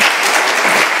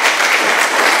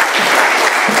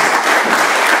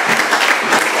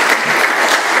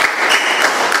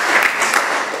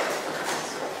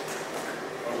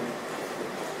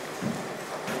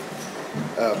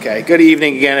 Okay, good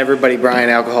evening again, everybody. Brian,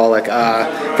 alcoholic.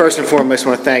 First and foremost, I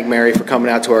want to thank Mary for coming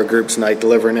out to our group tonight,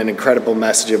 delivering an incredible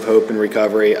message of hope and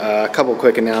recovery. A couple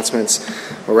quick announcements.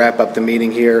 We'll wrap up the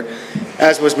meeting here.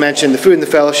 As was mentioned, the food and the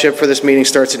fellowship for this meeting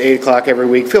starts at 8 o'clock every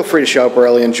week. Feel free to show up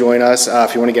early and join us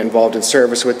if you want to get involved in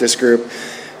service with this group.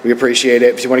 We appreciate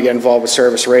it. If you want to get involved with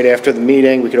service right after the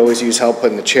meeting, we could always use help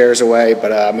putting the chairs away.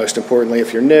 But most importantly,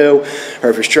 if you're new or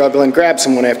if you're struggling, grab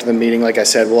someone after the meeting. Like I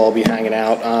said, we'll all be hanging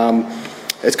out.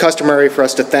 It's customary for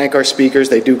us to thank our speakers.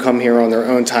 They do come here on their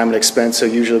own time and expense, so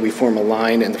usually we form a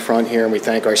line in the front here and we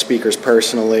thank our speakers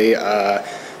personally.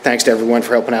 Thanks to everyone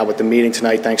for helping out with the meeting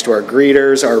tonight. Thanks to our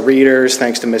greeters, our readers.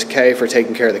 Thanks to Miss Kay for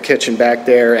taking care of the kitchen back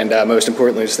there. And most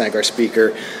importantly, just thank our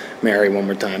speaker, Mary, one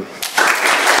more time.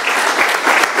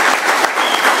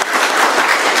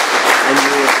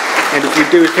 And if you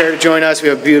do care to join us, we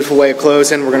have a beautiful way of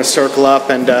closing. We're going to circle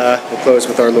up and we'll close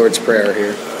with our Lord's Prayer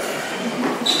here.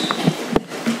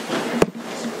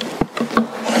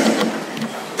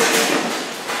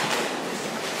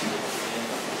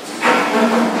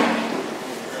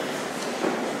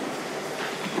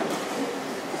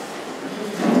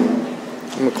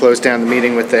 I'm going to close down the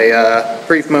meeting with a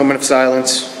brief moment of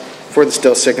silence for the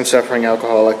still sick and suffering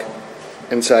alcoholic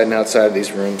inside and outside of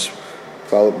these rooms,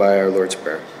 followed by our Lord's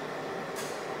Prayer.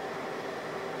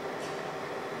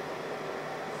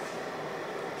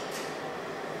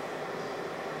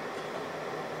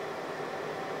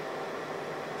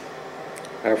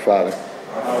 Our Father,